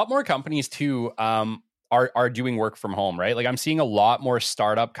 So a lot more companies too are doing work from home, right? Like I'm seeing a lot more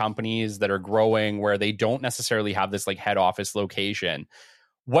startup companies that are growing where they don't necessarily have this like head office location.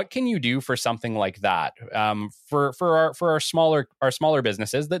 What can you do for something like that? For our smaller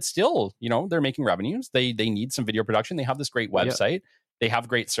businesses that still, they're making revenues. They need some video production. They have this great website. Yeah. They have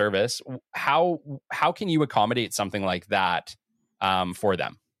great service. How can you accommodate something like that for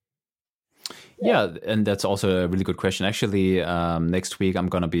them? Yeah, and that's also a really good question. Actually, next week I'm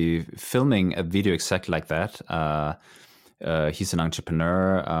going to be filming a video exactly like that. He's an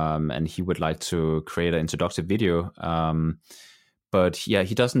entrepreneur, and he would like to create an introductory video. But yeah,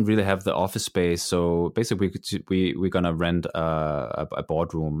 he doesn't really have the office space. So basically, we're going to rent a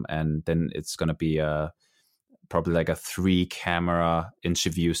boardroom, and then it's going to be probably like a 3-camera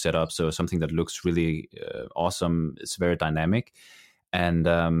interview setup. So something that looks really awesome. It's very dynamic,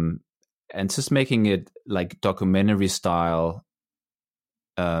 and just making it like documentary style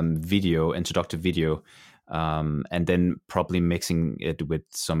video, introductory video, and then probably mixing it with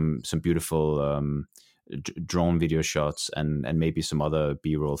some beautiful drone video shots and maybe some other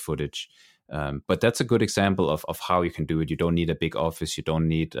B-roll footage. But that's a good example of how you can do it. You don't need a big office. You don't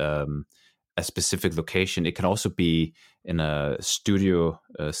need a specific location. It can also be in a studio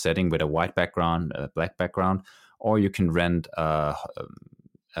setting with a white background, a black background, or you can rent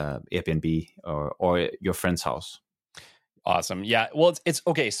Airbnb or your friend's house. Awesome. Yeah. Well, it's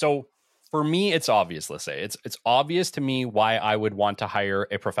okay. So for me, it's obvious. Let's say it's obvious to me why I would want to hire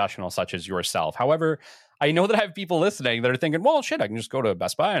a professional such as yourself. However, I know that I have people listening that are thinking, well, shit, I can just go to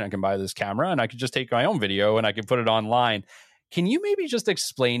Best Buy and I can buy this camera and I could just take my own video and I can put it online. Can you maybe just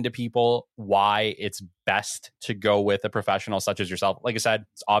explain to people why it's best to go with a professional such as yourself? Like I said,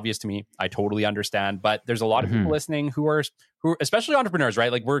 it's obvious to me. I totally understand, but there's a lot of people listening who are especially entrepreneurs,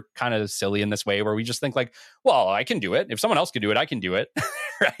 right? Like we're kind of silly in this way where we just think like, well, I can do it. If someone else can do it, I can do it.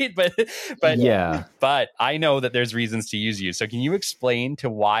 Right. But yeah, but I know that there's reasons to use you. So can you explain to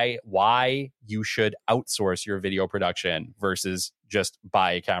why you should outsource your video production versus just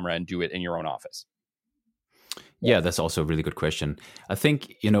buy a camera and do it in your own office? Yeah, that's also a really good question. I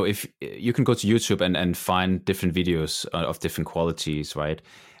think, if you can go to YouTube and find different videos of different qualities, right?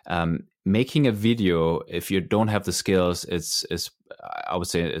 Making a video, if you don't have the skills, I would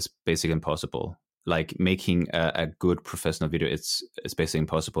say it's basically impossible. Like making a good professional video, it's basically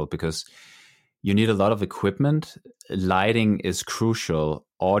impossible because you need a lot of equipment. lighting is crucial,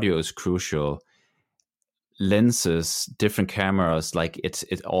 audio is crucial, lenses, different cameras, like it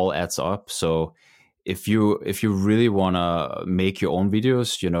all adds up. So if you really want to make your own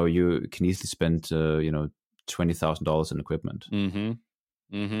videos, you can easily spend $20,000 in equipment.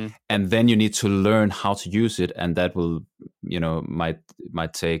 And then you need to learn how to use it, and that will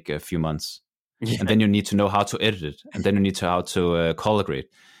might take a few months. And then you need to know how to edit it, and then you need to how to color grade,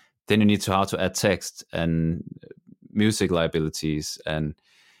 then you need to how to add text and music liabilities, and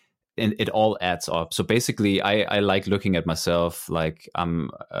it all adds up. So basically I like looking at myself like I'm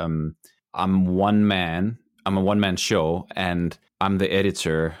one man. I'm a one-man show, and I'm the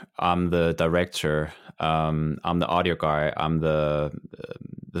editor, I'm the director, I'm the audio guy, I'm the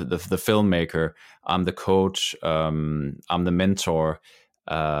filmmaker, I'm the coach, I'm the mentor,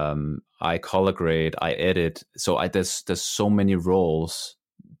 I color grade, I edit. So there's so many roles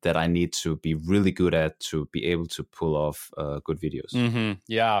that I need to be really good at to be able to pull off good videos.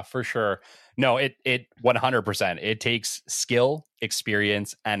 Yeah, for sure. No, it 100%. It takes skill,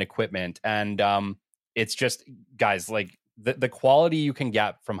 experience, and equipment. And it's just, guys, like the quality you can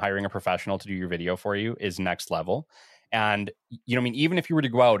get from hiring a professional to do your video for you is next level. And, even if you were to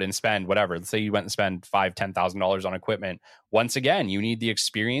go out and spend whatever, let's say you went and spend $5,000-$10,000 on equipment, once again, you need the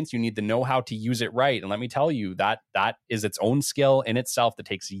experience, you need to know how to use it right. And let me tell you, that is its own skill in itself that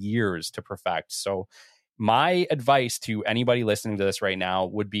takes years to perfect. So my advice to anybody listening to this right now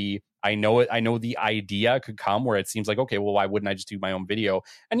would be, I know the idea could come where it seems like, okay, well, why wouldn't I just do my own video?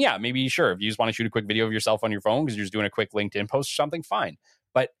 And yeah, maybe sure, if you just want to shoot a quick video of yourself on your phone because you're just doing a quick LinkedIn post or something, fine.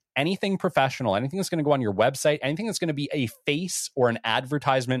 But anything professional, anything that's going to go on your website, anything that's going to be a face or an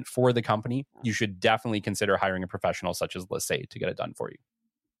advertisement for the company, you should definitely consider hiring a professional such as Lasse to get it done for you.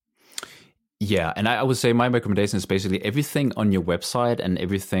 Yeah, and I would say my recommendation is basically everything on your website and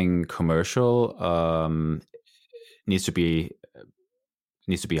everything commercial needs to be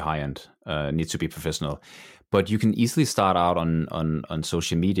high end, needs to be professional. But you can easily start out on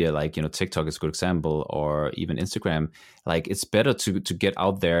social media, like TikTok is a good example, or even Instagram. Like it's better to get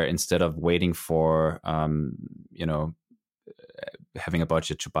out there instead of waiting for having a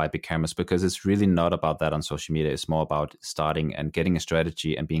budget to buy big cameras, because it's really not about that on social media. It's more about starting and getting a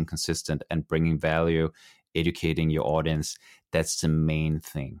strategy and being consistent and bringing value, educating your audience. That's the main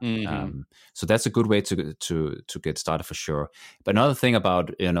thing. So that's a good way to get started for sure. But another thing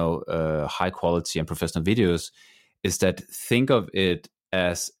about high quality and professional videos is that think of it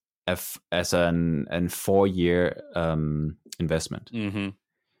as an 4-year investment.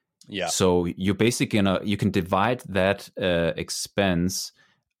 Yeah. So you basically you can divide that expense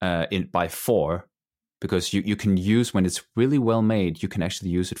by 4, because you can use, when it's really well made, you can actually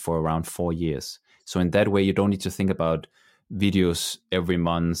use it for around 4 years. So in that way, you don't need to think about videos every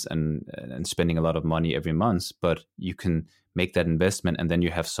month and spending a lot of money every month, but you can make that investment, and then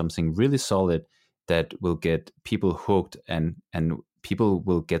you have something really solid that will get people hooked, and people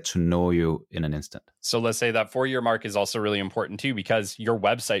will get to know you in an instant. So let's say that 4-year mark is also really important too, because your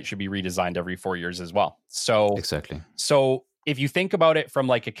website should be redesigned every 4 years as well. So exactly. So if you think about it from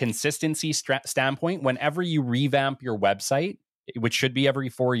like a consistency standpoint, whenever you revamp your website, which should be every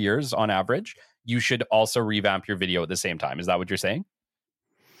 4 years on average, you should also revamp your video at the same time. Is that what you're saying?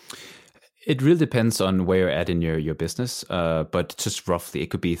 It really depends on where you're at in your business, but just roughly, it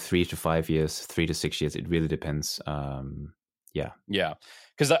could be 3 to 5 years, 3 to 6 years. It really depends. Yeah.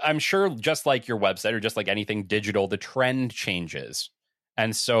 Because I'm sure just like your website or just like anything digital, the trend changes.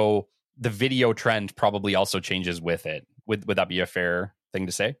 And so the video trend probably also changes with it. Would that be a fair thing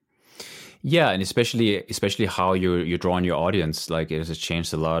to say? Yeah, and especially how you're drawing your audience. Like it has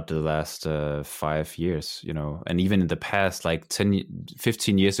changed a lot the last 5 years, and even in the past, like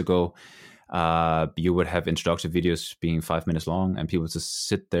 15 years ago, you would have introductory videos being 5 minutes long, and people just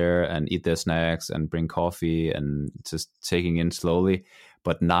sit there and eat their snacks and bring coffee and just taking in slowly.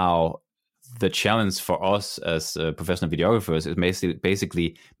 But now the challenge for us as professional videographers is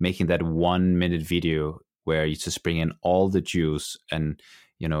basically making that 1 minute video where you just bring in all the juice, and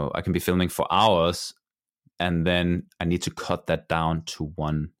I can be filming for hours, and then I need to cut that down to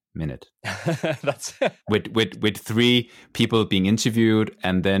 1 minute. That's with 3 people being interviewed,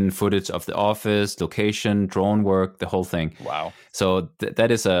 and then footage of the office, location, drone work, the whole thing. Wow. So that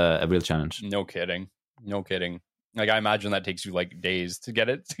is a real challenge. No kidding. Like I imagine that takes you like days to get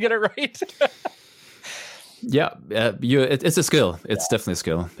it right. Yeah, it's a skill. It's definitely a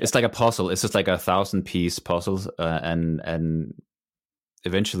skill. It's like a puzzle. It's just like 1,000-piece puzzles, and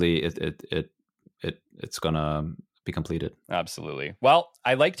eventually it's gonna be completed. Absolutely. Well,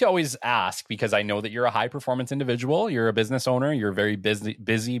 I like to always ask because I know that you're a high performance individual. You're a business owner. You're a very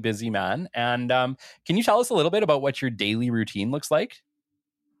busy man. And can you tell us a little bit about what your daily routine looks like?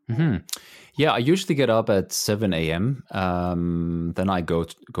 Hmm. Yeah, I usually get up at 7 a.m. Then I go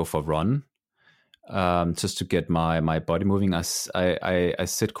for a run, just to get my body moving. I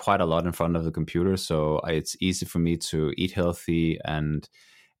sit quite a lot in front of the computer, so it's easy for me to eat healthy and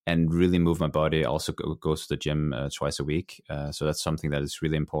really move my body. I also go to the gym twice a week, so that's something that is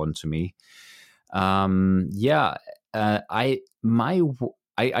really important to me. I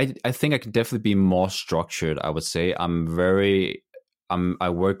think I could definitely be more structured. I would say I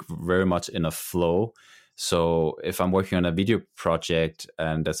work very much in a flow. So if I'm working on a video project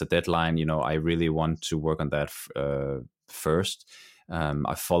and there's a deadline, I really want to work on that first.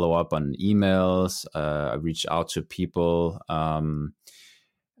 I follow up on emails. I reach out to people,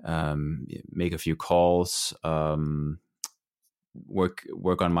 make a few calls,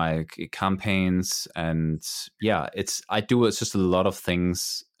 work on my campaigns, and it's just a lot of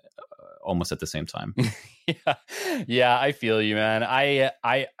things almost at the same time. Yeah, I feel you, man.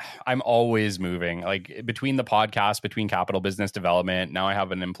 I'm always moving, like between the podcast, between capital business development. Now I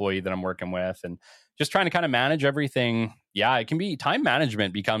have an employee that I'm working with and just trying to kind of manage everything. Yeah, it can be time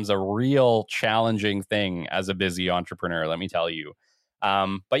management becomes a real challenging thing as a busy entrepreneur, let me tell you.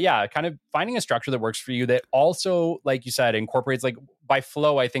 But yeah, kind of finding a structure that works for you that also, like you said, incorporates, like by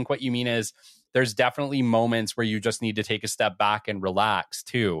flow, I think what you mean is there's definitely moments where you just need to take a step back and relax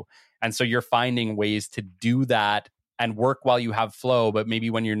too. And so you're finding ways to do that and work while you have flow, but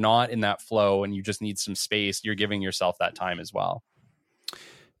maybe when you're not in that flow and you just need some space, you're giving yourself that time as well.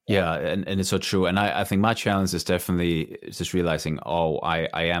 Yeah, and it's so true. And I think my challenge is definitely just realizing, I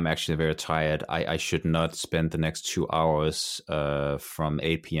am actually very tired. I should not spend the next 2 hours from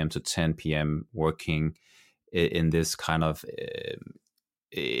 8 p.m. to 10 p.m. working in this kind of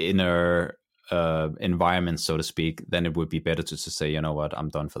inner environment, so to speak. Then it would be better to just say, you know what, I'm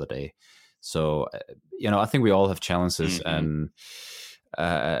done for the day. So, I think we all have challenges, and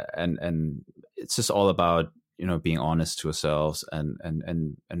it's just all about, being honest to ourselves and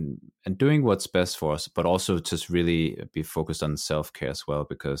doing what's best for us, but also just really be focused on self-care as well,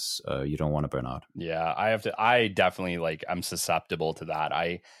 because you don't want to burn out. Yeah, I definitely I'm susceptible to that.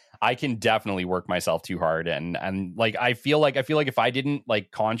 I can definitely work myself too hard, and I feel like if I didn't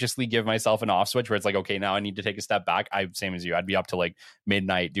consciously give myself an off switch where it's like, okay, now I need to take a step back, same as you, I'd be up to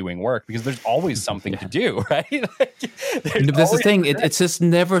midnight doing work because there's always something to do, right? That's the thing, it just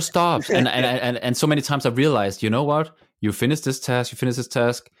never stops. And so many times I've realized, you know what, you finish this task,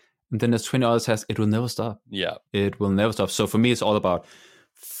 and then there's 20 other tasks. It will never stop. Yeah, it will never stop. So for me, it's all about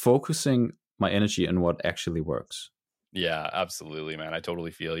focusing my energy on what actually works. Yeah, absolutely, man. I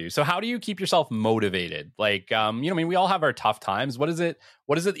totally feel you. So how do you keep yourself motivated? We all have our tough times. What is it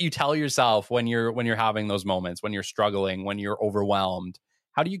that you tell yourself when you're having those moments, when you're struggling, when you're overwhelmed?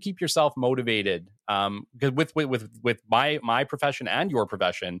 How do you keep yourself motivated? Because with my profession and your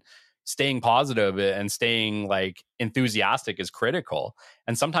profession, staying positive and staying enthusiastic is critical.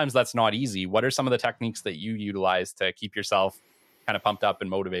 And sometimes that's not easy. What are some of the techniques that you utilize to keep yourself kind of pumped up and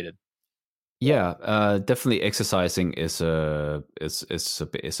motivated? Yeah, definitely exercising is a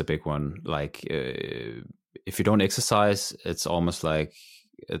big one. If you don't exercise, it's almost like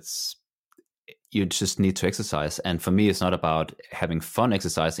you just need to exercise. And for me, it's not about having fun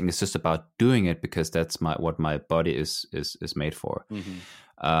exercising. It's just about doing it because that's what my body is made for.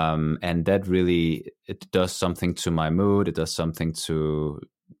 Mm-hmm. And that really, it does something to my mood. It does something to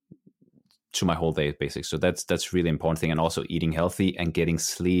my whole day, basically. So that's really important thing. And also eating healthy and getting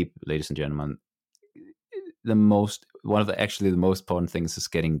sleep, ladies and gentlemen. One of the most important things is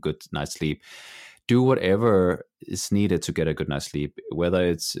getting good night's sleep. Do whatever is needed to get a good night's sleep, whether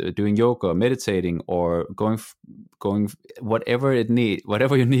it's doing yoga or meditating or going whatever you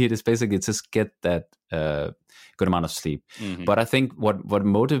need is basically just get that good amount of sleep. Mm-hmm. But I think what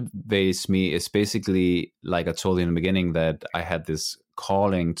motivates me is basically, like I told you in the beginning, that I had this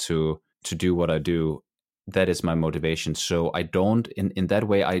calling to do what I do. That is my motivation. So I don't, in that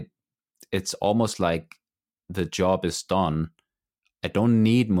way, it's almost like the job is done. I don't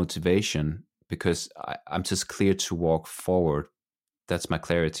need motivation because I'm just clear to walk forward. That's my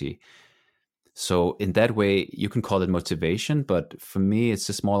clarity. So in that way, you can call it motivation, but for me, it's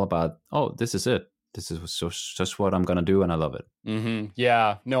just more about, this is it. This is just what I'm going to do, and I love it. Mm-hmm.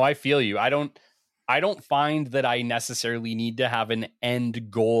 Yeah, no, I feel you. I don't find that I necessarily need to have an end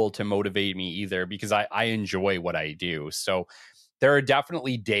goal to motivate me either, because I enjoy what I do. So there are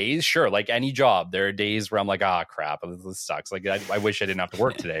definitely days, sure, like any job, there are days where I'm like, crap, this sucks. Like, I wish I didn't have to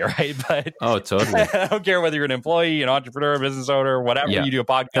work today, right? But oh, totally. I don't care whether you're an employee, an entrepreneur, a business owner, whatever, you do a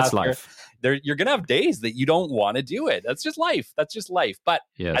podcast. That's life. You're going to have days that you don't want to do it. That's just life. But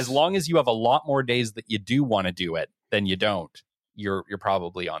as long as you have a lot more days that you do want to do it than you don't, you're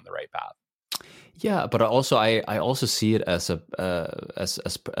probably on the right path. Yeah, but I also see it as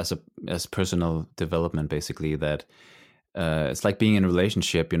as personal development, basically, that it's like being in a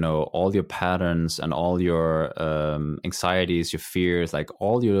relationship. All your patterns and all your anxieties, your fears, like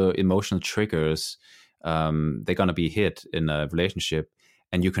all your emotional triggers, they're gonna be hit in a relationship.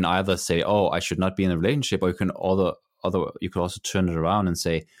 And you can either say, "Oh, I should not be in a relationship," or you can you could also turn it around and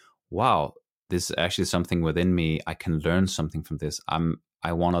say, "Wow, this is actually something within me. I can learn something from this.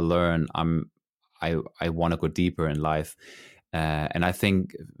 I want to learn. I want to go deeper in life." And I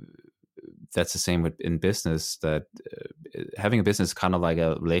think that's the same in business. That having a business is kind of like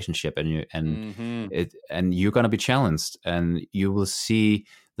a relationship, and you're going to be challenged, and you will see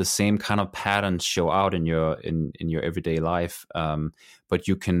the same kind of patterns show out in your everyday life. But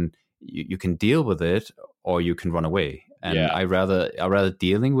you can deal with it, or you can run away. And I rather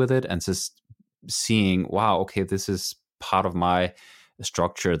dealing with it and just seeing, wow, okay, this is part of my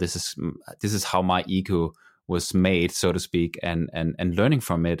structure. This is how my ego was made, so to speak, and learning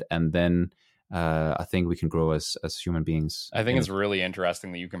from it, and then I think we can grow as human beings. I think it's really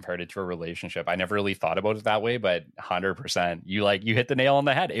interesting that you compared it to a relationship. I never really thought about it that way, but 100%, you hit the nail on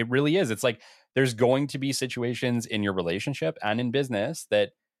the head. It really is. It's like there's going to be situations in your relationship and in business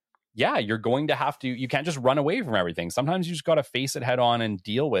that, you're going to have to, you can't just run away from everything. Sometimes you just got to face it head on and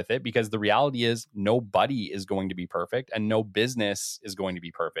deal with it, because the reality is nobody is going to be perfect and no business is going to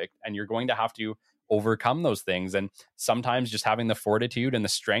be perfect. And you're going to have to overcome those things. And sometimes just having the fortitude and the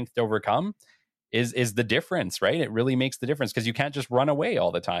strength to overcome is the difference, right? It really makes the difference, because you can't just run away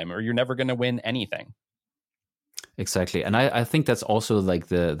all the time, or you're never going to win anything. Exactly. And I think that's also like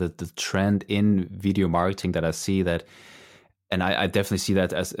the trend in video marketing that I see that. And I definitely see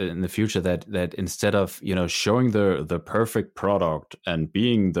that as in the future, that instead of showing the perfect product and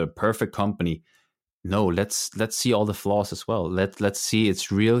being the perfect company, no, let's see all the flaws as well. Let's see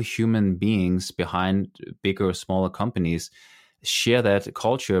it's real human beings behind bigger or smaller companies. Share that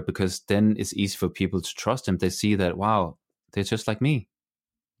culture, because then it's easy for people to trust them. They see that, wow, they're just like me.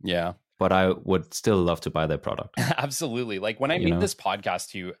 Yeah. But I would still love to buy their product. Absolutely. Like when I made this podcast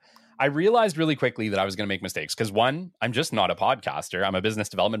too, I realized really quickly that I was going to make mistakes, because one, I'm just not a podcaster. I'm a business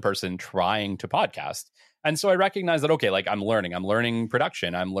development person trying to podcast. And so I recognized that, okay, like I'm learning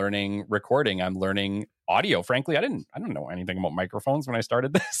production, I'm learning recording, I'm learning audio. Frankly, I don't know anything about microphones when I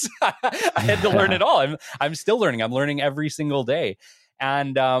started this. I had to learn it all. I'm still learning. I'm learning every single day.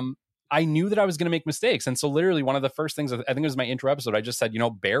 And I knew that I was going to make mistakes. And so literally one of the first things, I think it was my intro episode, I just said,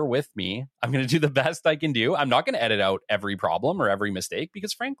 bear with me. I'm going to do the best I can do. I'm not going to edit out every problem or every mistake,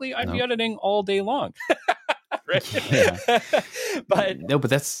 because frankly, I'd be editing all day long. Right? Yeah. But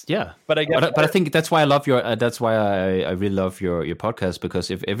that's But I guess, but I think that's why I love your. That's why I really love your podcast,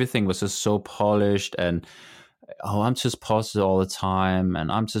 because if everything was just so polished and I'm just positive all the time and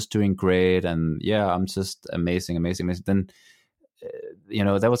I'm just doing great and I'm just amazing, then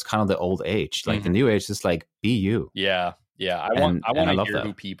that was kind of the old age. Like the new age is like, be you. Yeah. I want to hear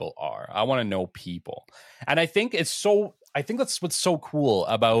who people are. I want to know people. And I think that's what's so cool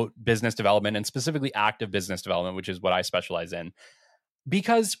about business development, and specifically active business development, which is what I specialize in,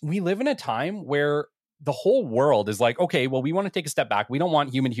 because we live in a time where the whole world is like, okay, well, we want to take a step back. We don't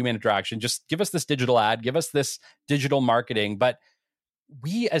want human interaction. Just give us this digital ad, give us this digital marketing. But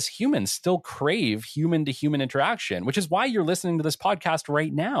we as humans still crave human to human interaction, which is why you're listening to this podcast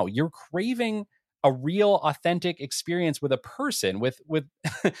right now. You're craving a real authentic experience with a person, with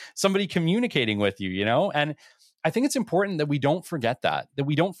somebody communicating with you, And I think it's important that we don't forget that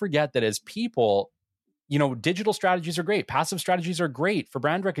as people, digital strategies are great. Passive strategies are great for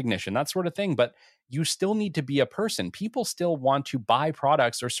brand recognition, that sort of thing. But you still need to be a person. People still want to buy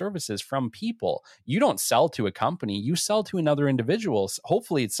products or services from people. You don't sell to a company. You sell to another individual.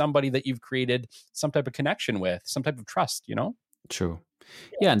 Hopefully it's somebody that you've created some type of connection with, some type of trust, True.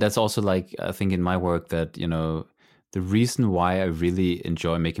 Yeah. And that's also like, I think in my work that, the reason why I really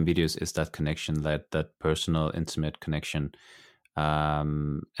enjoy making videos is that connection, that personal, intimate connection.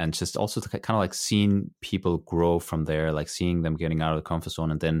 And just also kind of like seeing people grow from there, like seeing them getting out of the comfort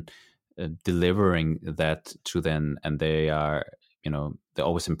zone and then delivering that to them. And they are, they're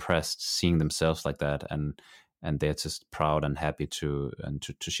always impressed seeing themselves like that. And they're just proud and happy to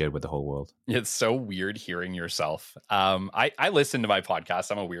share it with the whole world. It's so weird hearing yourself. I listen to my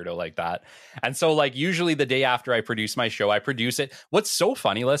podcast. I'm a weirdo like that. And so like usually the day after I produce my show, I produce it. What's so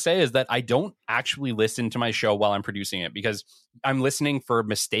funny, let's say, is that I don't actually listen to my show while I'm producing it because I'm listening for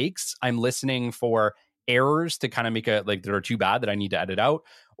mistakes. I'm listening for errors to kind of make that are too bad that I need to edit out,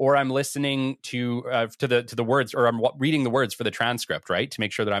 or I'm listening to the words, or I'm reading the words for the transcript, right, to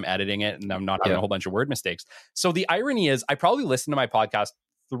make sure that I'm editing it and I'm not having a whole bunch of word mistakes. So the irony is, I probably listen to my podcast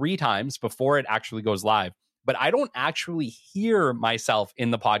 3 times before it actually goes live, but I don't actually hear myself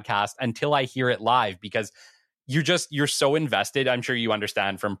in the podcast until I hear it live, because you're so invested. I'm sure you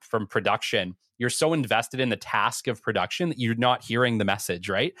understand from production. You're so invested in the task of production that you're not hearing the message,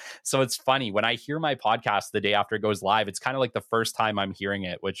 right? So it's funny when I hear my podcast the day after it goes live, it's kind of like the first time I'm hearing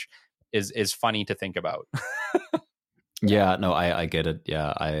it, which is funny to think about. Yeah, no, I get it.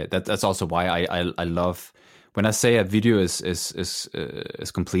 Yeah, that's also why I love when I say a video is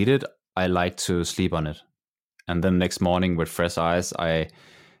completed. I like to sleep on it, and then next morning with fresh eyes, I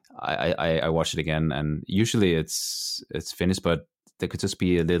watch it again, and usually it's finished, but there could just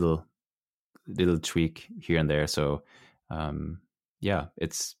be a little tweak here and there. So yeah,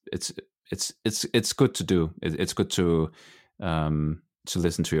 it's good to do. It's good to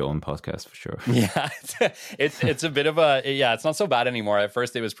listen to your own podcast for sure. Yeah, it's a bit of a it's not so bad anymore. At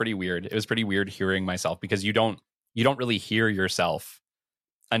first it was pretty weird. It was pretty weird hearing myself, because you don't really hear yourself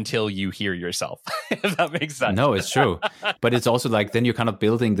until you hear yourself. If that makes sense. No, it's true. But it's also like then you're kind of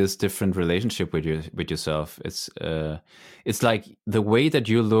building this different relationship with yourself. It's like the way that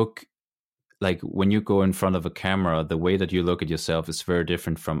you look, like when you go in front of a camera, the way that you look at yourself is very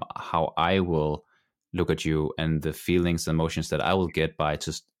different from how I will look at you, and the feelings and emotions that I will get by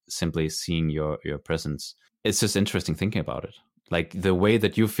just simply seeing your presence. It's just interesting thinking about it. Like the way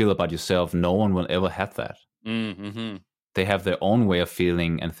that you feel about yourself, no one will ever have that. Mm-hmm. They have their own way of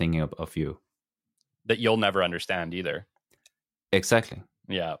feeling and thinking of you that you'll never understand either. Exactly.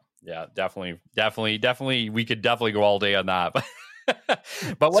 Yeah, definitely. We could definitely go all day on that.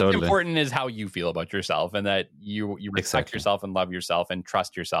 But what's important is how you feel about yourself, and that you respect yourself and love yourself and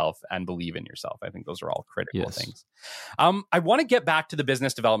trust yourself and believe in yourself. I think those are all critical things. I want to get back to the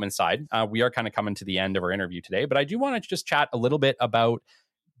business development side. We are kind of coming to the end of our interview today, but I do want to just chat a little bit about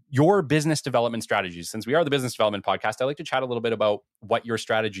your business development strategies. Since we are the business development podcast, I'd like to chat a little bit about what your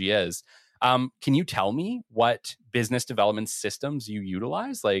strategy is. Can you tell me what business development systems you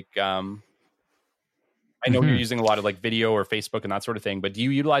utilize? Like, I know you're using a lot of like video or Facebook and that sort of thing, but do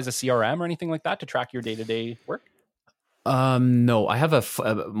you utilize a CRM or anything like that to track your day-to-day work? No, I have a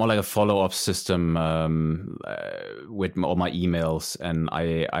more like a follow-up system with all my emails, and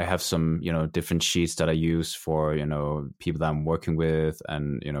I have some different sheets that I use for people that I'm working with,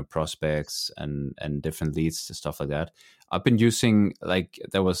 and prospects and different leads and stuff like that. I've been using, like,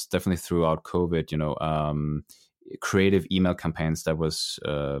 that was definitely throughout COVID, creative email campaigns. That was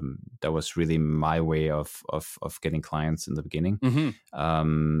really my way of getting clients in the beginning.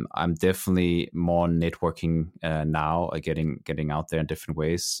 I'm definitely more networking now, getting out there in different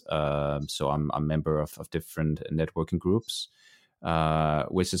ways. So I'm a member of different networking groups,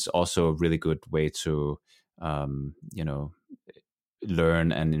 which is also a really good way to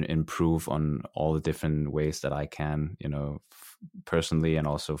learn and improve on all the different ways that I can, personally and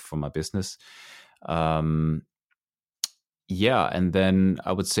also for my business. Yeah, and then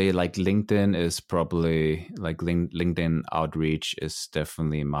I would say like LinkedIn is probably like LinkedIn outreach is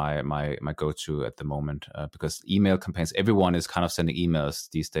definitely my go-to at the moment, because email campaigns, everyone is kind of sending emails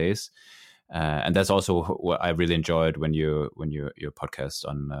these days, and that's also what I really enjoyed when your podcast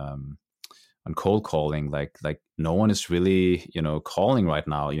on cold calling. Like no one is really calling right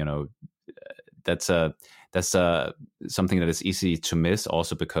now. That's something that is easy to miss,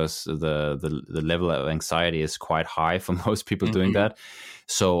 also because the level of anxiety is quite high for most people doing that.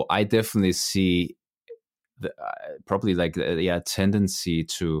 So I definitely see probably like tendency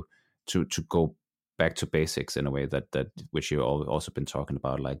to go back to basics in a way that which you've also been talking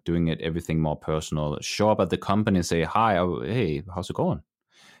about, like doing everything more personal. Show up at the company and say hi, hey, how's it going?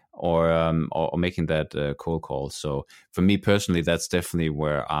 Or making that cold call. So for me personally, that's definitely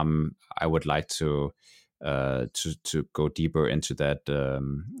where I would like to go deeper into that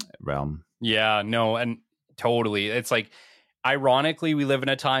realm. Yeah, no, and totally. It's like, ironically, we live in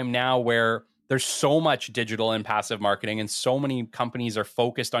a time now where there's so much digital and passive marketing, and so many companies are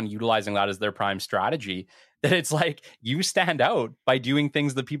focused on utilizing that as their prime strategy, that it's like you stand out by doing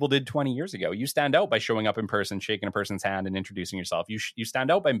things that people did 20 years ago. You stand out by showing up in person, shaking a person's hand and introducing yourself. You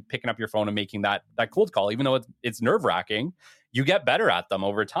stand out by picking up your phone and making that cold call, even though it's nerve-wracking. you get better at them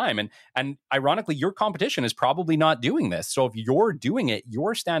over time. And ironically, your competition is probably not doing this. So if you're doing it,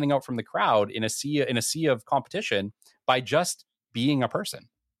 you're standing out from the crowd in a sea of competition by just being a person.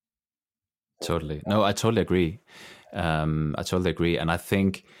 Totally. No, I totally agree. I totally agree. And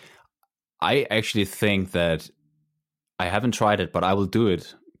I actually think that I haven't tried it, but I will do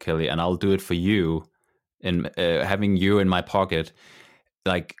it, Kelly, and I'll do it for you. In having you in my pocket,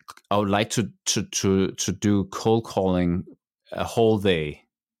 like I would like to do cold calling a whole day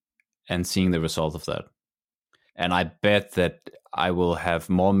and seeing the result of that. And I bet that I will have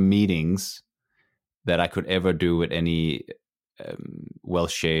more meetings that I could ever do with any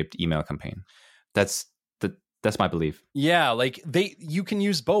well-shaped email campaign. That's my belief. Yeah, like you can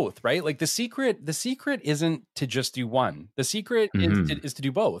use both, right? Like the secret isn't to just do one. The secret is to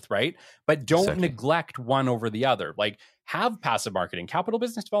do both, right? But don't neglect one over the other. Like have passive marketing. Capital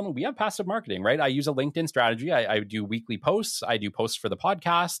Business Development, we have passive marketing, right? I use a LinkedIn strategy. I do weekly posts. I do posts for the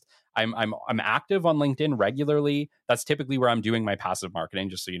podcast. I'm active on LinkedIn regularly. That's typically where I'm doing my passive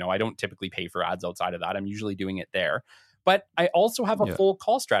marketing, just so you know. I don't typically pay for ads outside of that. I'm usually doing it there. But I also have a full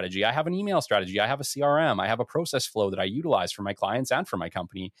call strategy. I have an email strategy. I have a CRM. I have a process flow that I utilize for my clients and for my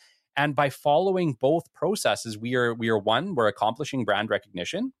company. And by following both processes, we're accomplishing brand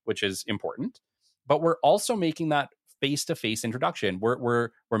recognition, which is important, but we're also making that face-to-face introduction. We're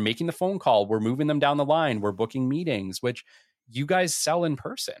making the phone call. We're moving them down the line. We're booking meetings, which you guys sell in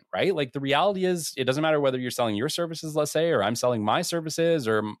person, right? Like the reality is it doesn't matter whether you're selling your services, let's say, or I'm selling my services,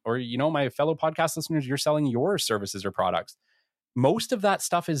 or my fellow podcast listeners, you're selling your services or products. Most of that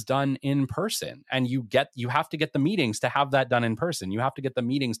stuff is done in person, and you have to get the meetings to have that done in person. You have to get the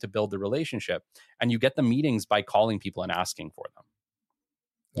meetings to build the relationship, and you get the meetings by calling people and asking for them.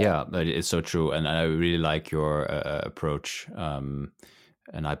 Yeah, it's so true. And I really like your approach.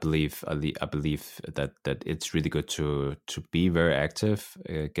 And I believe that it's really good to be very active,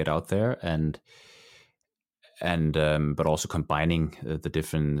 get out there, and but also combining the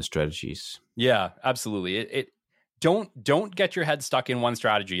different strategies. Yeah, absolutely. Don't get your head stuck in one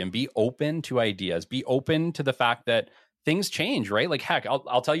strategy, and be open to ideas. Be open to the fact that things change, right? Like heck,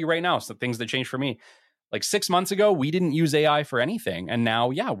 I'll tell you right now, some things that changed for me. Like 6 months ago, we didn't use AI for anything. And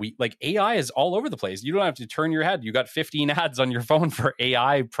now, AI is all over the place. You don't have to turn your head. You got 15 ads on your phone for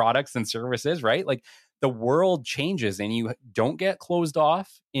AI products and services, right? Like the world changes, and you don't get closed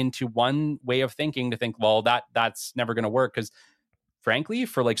off into one way of thinking to think, well, that's never going to work. Because frankly,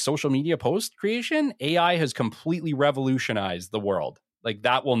 for like social media post creation, AI has completely revolutionized the world. Like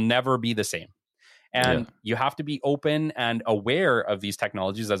that will never be the same. And you have to be open and aware of these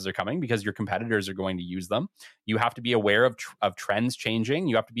technologies as they're coming, because your competitors are going to use them. You have to be aware of trends changing.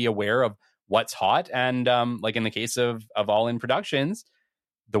 You have to be aware of what's hot. And like in the case of All In Productions,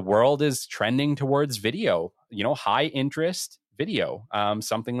 the world is trending towards video, high interest video,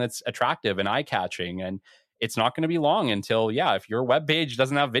 something that's attractive and eye catching. And it's not going to be long until, if your web page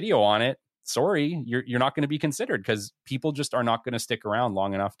doesn't have video on it, sorry, you're not going to be considered, because people just are not going to stick around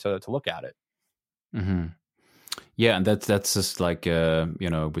long enough to look at it. Mm-hmm. Yeah, and that's just like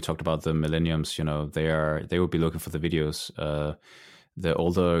we talked about the millenniums. They will be looking for the videos. The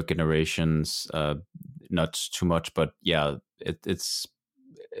older generations, not too much, but yeah, it's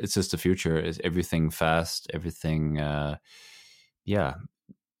just the future. Is everything fast? Everything, and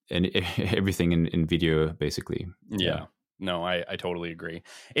everything in video, basically. Yeah. No, I totally agree.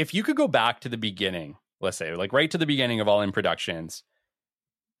 If you could go back to the beginning, let's say, like right to the beginning of All In Productions,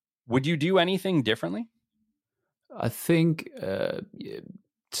 would you do anything differently? I think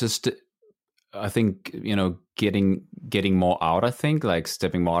getting more out. I think like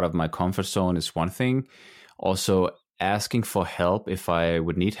stepping more out of my comfort zone is one thing. Also asking for help if I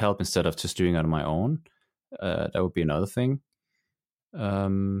would need help instead of just doing it on my own. That would be another thing.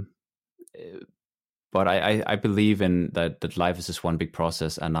 But I believe in that life is just one big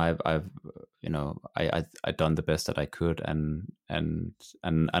process, and I've done the best that I could, and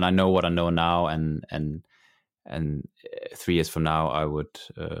I know what I know now, and 3 years from now I would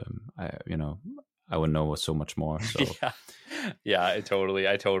I would know so much more. So yeah, I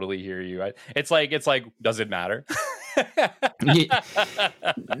totally hear you. It's like does it matter?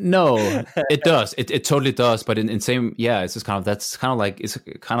 No, it does. It totally does. But in same, it's just it's kind of like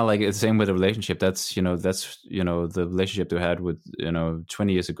the same with a relationship. That's the relationship you had with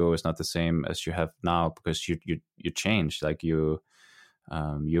 20 years ago is not the same as you have now, because you changed. Like you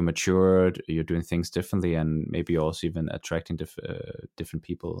matured. You're doing things differently, and maybe also even attracting different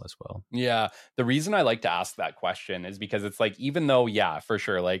people as well. Yeah, the reason I like to ask that question is because it's like, even though for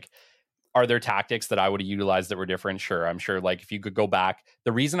sure, like Are there tactics that I would have utilized that were different? Sure. I'm sure, like, if you could go back,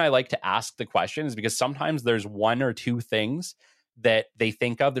 the reason I like to ask the question is because sometimes there's one or two things that they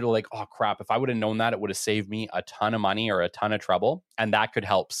think of that are like, oh crap, if I would have known that, it would have saved me a ton of money or a ton of trouble. And that could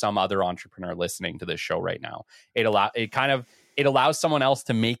help some other entrepreneur listening to this show right now. It allows someone else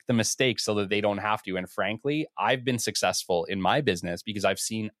to make the mistake so that they don't have to. And frankly, I've been successful in my business because I've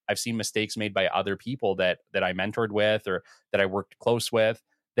seen mistakes made by other people that I mentored with or that I worked close with,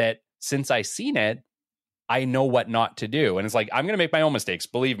 that since I seen it, I know what not to do. And it's like, I'm going to make my own mistakes.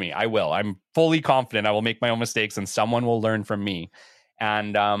 Believe me, I will. I'm fully confident I will make my own mistakes and someone will learn from me.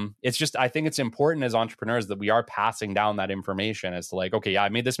 And it's just, I think it's important as entrepreneurs that we are passing down that information as to like, okay, yeah, I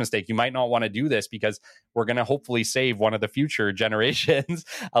made this mistake. You might not want to do this because we're going to hopefully save one of the future generations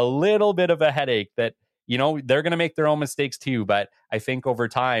a little bit of a headache that, you know, they're going to make their own mistakes too. But I think over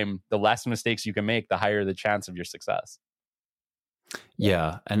time, the less mistakes you can make, the higher the chance of your success.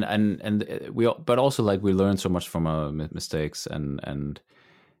 Yeah, and we, but also like we learn so much from our mistakes and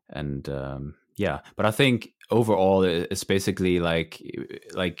yeah. But I think overall it's basically like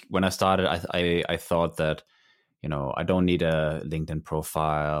when I started, I thought that, you know, I don't need a LinkedIn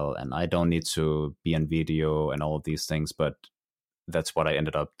profile and I don't need to be on video and all of these things, but that's what I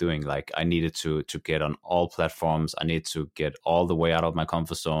ended up doing. Like I needed to get on all platforms. I need to get all the way out of my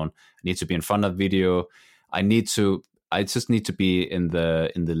comfort zone. I need to be in front of video. I just need to be in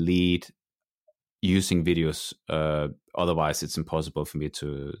the lead using videos. Otherwise, it's impossible for me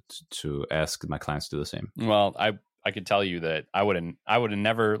to ask my clients to do the same. Well, I could tell you that I would have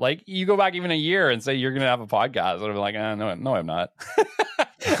never, like, you go back even a year and say you're going to have a podcast. I'd be like, no, I'm not.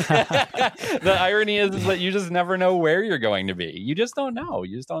 The irony is that you just never know where you're going to be. You just don't know.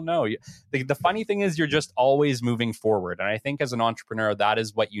 The funny thing is you're just always moving forward. And I think as an entrepreneur, that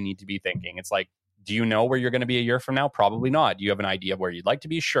is what you need to be thinking. It's like, do you know where you're going to be a year from now? Probably not. Do you have an idea of where you'd like to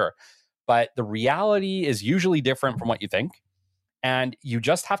be? Sure. But the reality is usually different from what you think. And you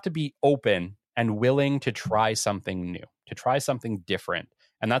just have to be open and willing to try something new, to try something different.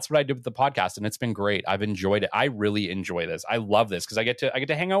 And that's what I did with the podcast. And it's been great. I've enjoyed it. I really enjoy this. I love this because I get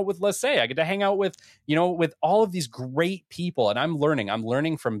to hang out with Lasse. I get to hang out with, you know, with all of these great people. And I'm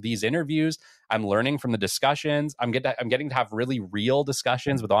learning from these interviews. I'm learning from the discussions. I'm getting to have really real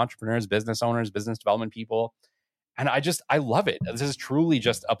discussions with entrepreneurs, business owners, business development people. And I love it. This is truly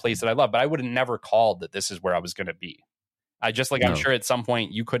just a place that I love, but I would have never called that this is where I was going to be. I'm sure at some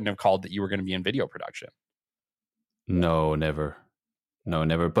point you couldn't have called that you were going to be in video production. No, never.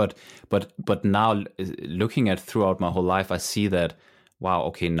 But now looking at throughout my whole life, I see that, wow,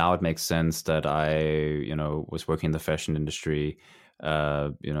 okay, now it makes sense that I, you know, was working in the fashion industry,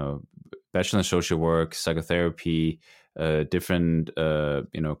 you know, bachelor in social work, psychotherapy, different,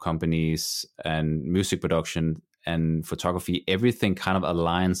 you know, companies and music production and photography. Everything kind of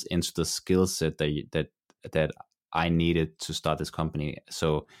aligns into the skill set that I needed to start this company.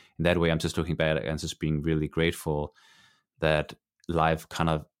 So in that way, I'm just looking back and just being really grateful that life kind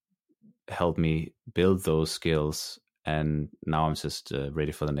of helped me build those skills. And now I'm just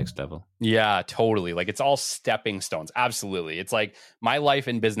ready for the next level. Yeah, totally. Like it's all stepping stones. Absolutely. It's like my life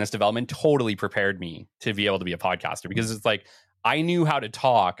in business development totally prepared me to be able to be a podcaster because it's like, I knew how to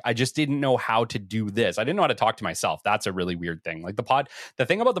talk. I just didn't know how to do this. I didn't know how to talk to myself. That's a really weird thing. Like the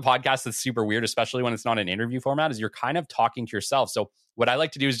thing about the podcast that's super weird, especially when it's not an interview format, is you're kind of talking to yourself. So what I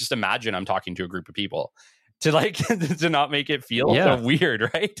like to do is just imagine I'm talking to a group of people to like to not make it feel so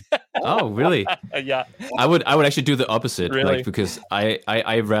weird, right? Oh, really? Yeah. I would actually do the opposite, really? Like because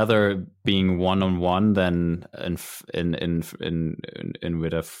I rather being one-on-one than in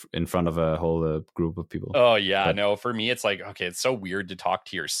front of a whole group of people. Oh yeah, no. For me, it's like, okay, it's so weird to talk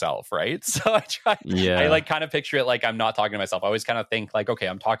to yourself, right? So I like kind of picture it like I'm not talking to myself. I always kind of think like, okay,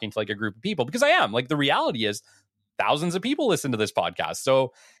 I'm talking to like a group of people because I am. Like the reality is, thousands of people listen to this podcast.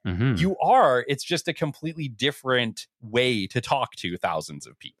 So it's just a completely different way to talk to thousands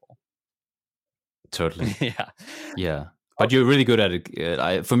of people. Totally. Yeah. But you're really good at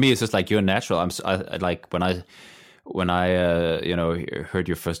it. For me, it's just like you're natural. I like when I you know, heard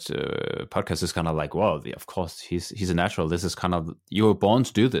your first podcast, it's kind of like, wow, of course he's a natural. This is kind of, you were born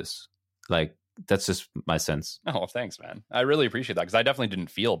to do this. Like, that's just my sense. Oh, thanks, man. I really appreciate that because I definitely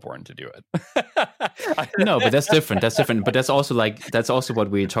didn't feel born to do it. No, but that's different. But that's also what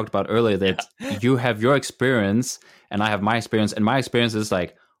we talked about earlier, that you have your experience and I have my experience, and my experience is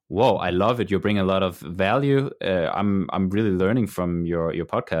like, whoa, I love it. You're bringing a lot of value. I'm really learning from your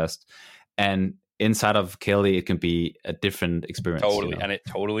podcast, and inside of Kelly, it can be a different experience. Totally, and it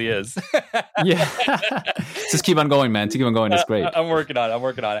totally is. Yeah. Just keep on going, man. Keep on going. It's great. I'm working on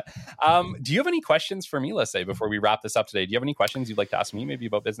it. Do you have any questions for me, Lasse, before we wrap this up today? Do you have any questions you'd like to ask me, maybe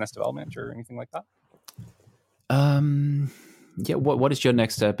about business development or anything like that? Yeah. What is your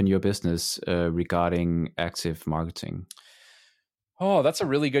next step in your business regarding active marketing? Oh, that's a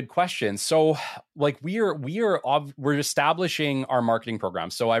really good question. So, like we're establishing our marketing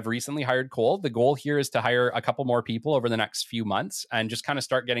program. So I've recently hired Cole. The goal here is to hire a couple more people over the next few months and just kind of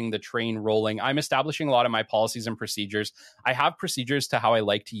start getting the train rolling. I'm establishing a lot of my policies and procedures. I have procedures to how I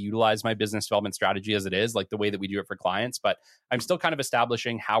like to utilize my business development strategy as it is, like the way that we do it for clients, but I'm still kind of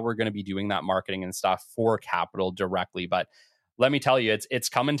establishing how we're going to be doing that marketing and stuff for Capital directly. But let me tell you, it's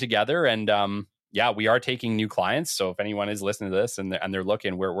coming together, and yeah, we are taking new clients. So if anyone is listening to this and they're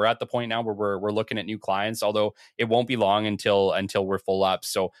looking, we're at the point now where we're looking at new clients, although it won't be long until we're full up.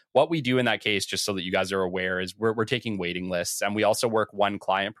 So what we do in that case, just so that you guys are aware, is we're taking waiting lists, and we also work one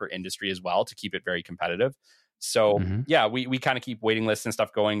client per industry as well to keep it very competitive. So yeah, we kind of keep waiting lists and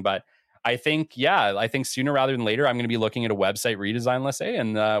stuff going. But I think sooner rather than later, I'm going to be looking at a website redesign, let's say,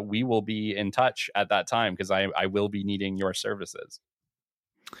 and we will be in touch at that time because I will be needing your services.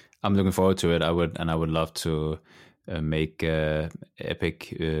 I'm looking forward to it. I would love to make a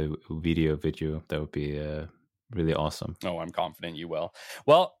epic video with you. That would be really awesome. Oh, I'm confident you will.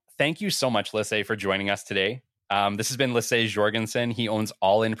 Well, thank you so much, Lasse, for joining us today. This has been Lasse Joergensen. He owns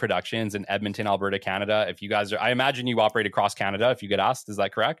All In Productions in Edmonton, Alberta, Canada. If you guys I imagine you operate across Canada, if you get asked, is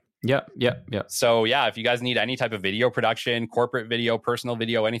that correct? Yeah. So yeah, if you guys need any type of video production, corporate video, personal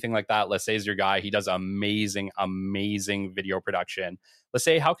video, anything like that, Lasse is your guy. He does amazing video production.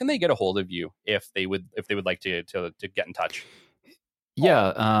 Lasse, how can they get a hold of you if they would like to get in touch?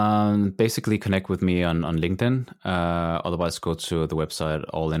 Yeah, basically connect with me on LinkedIn. Otherwise, go to the website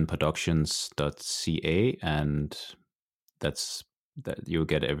allinproductions.ca, and that you'll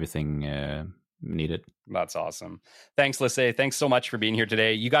get everything needed. That's awesome. Thanks, Lasse. Thanks so much for being here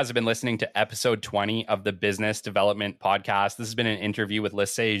today. You guys have been listening to episode 20 of the Business Development Podcast. This has been an interview with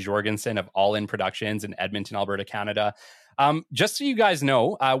Lasse Joergensen of All In Productions in Edmonton, Alberta, Canada. Just so you guys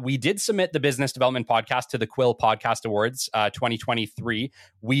know, we did submit the Business Development Podcast to the Quill Podcast Awards 2023.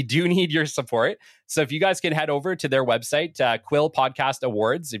 We do need your support. So if you guys can head over to their website, Quill Podcast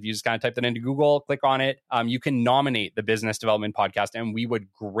Awards, if you just kind of type that into Google, click on it, you can nominate the Business Development Podcast, and we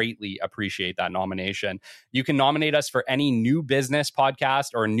would greatly appreciate that nomination. You can nominate us for any new business podcast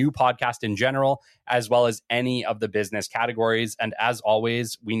or new podcast in general, as well as any of the business categories. And as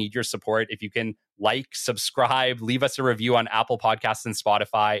always, we need your support. If you can subscribe, leave us a review on Apple Podcasts and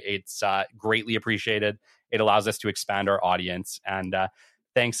Spotify. It's greatly appreciated. It allows us to expand our audience. And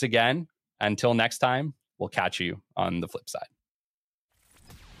thanks again. Until next time, we'll catch you on the flip side.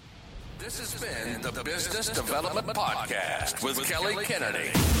 This has been the Business Development Podcast with Kelly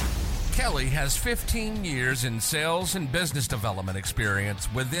Kennedy. Kelly has 15 years in sales and business development experience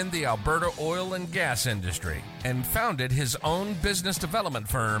within the Alberta oil and gas industry and founded his own business development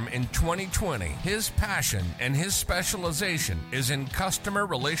firm in 2020. His passion and his specialization is in customer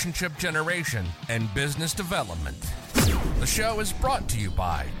relationship generation and business development. The show is brought to you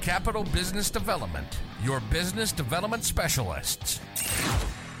by Capital Business Development, your business development specialists.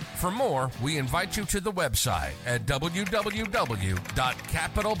 For more, we invite you to the website at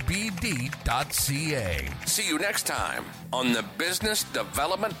www.capitalbd.ca. See you next time on the Business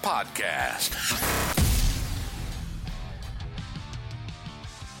Development Podcast.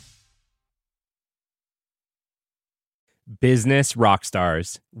 Business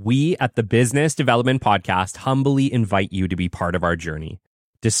rockstars, we at the Business Development Podcast humbly invite you to be part of our journey.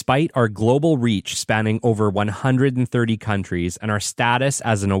 Despite our global reach spanning over 130 countries and our status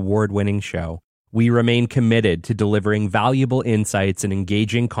as an award-winning show, we remain committed to delivering valuable insights and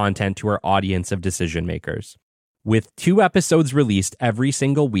engaging content to our audience of decision makers. With 2 episodes released every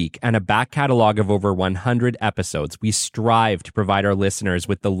single week and a back catalog of over 100 episodes, we strive to provide our listeners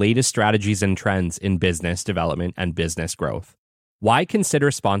with the latest strategies and trends in business development and business growth. Why consider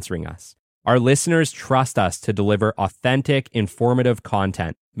sponsoring us? Our listeners trust us to deliver authentic, informative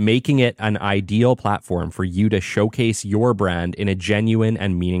content, making it an ideal platform for you to showcase your brand in a genuine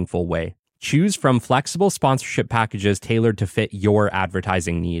and meaningful way. Choose from flexible sponsorship packages tailored to fit your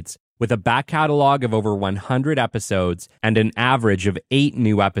advertising needs. With a back catalog of over 100 episodes and an average of 8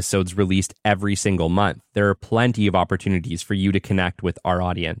 new episodes released every single month, there are plenty of opportunities for you to connect with our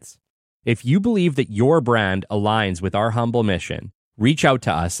audience. If you believe that your brand aligns with our humble mission, reach out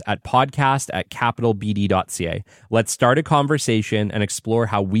to us at podcast@capitalbd.ca. Let's start a conversation and explore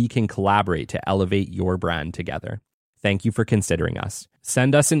how we can collaborate to elevate your brand together. thank you for considering us.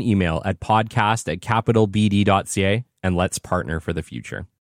 Send us an email at podcast@capitalbd.ca and let's partner for the future.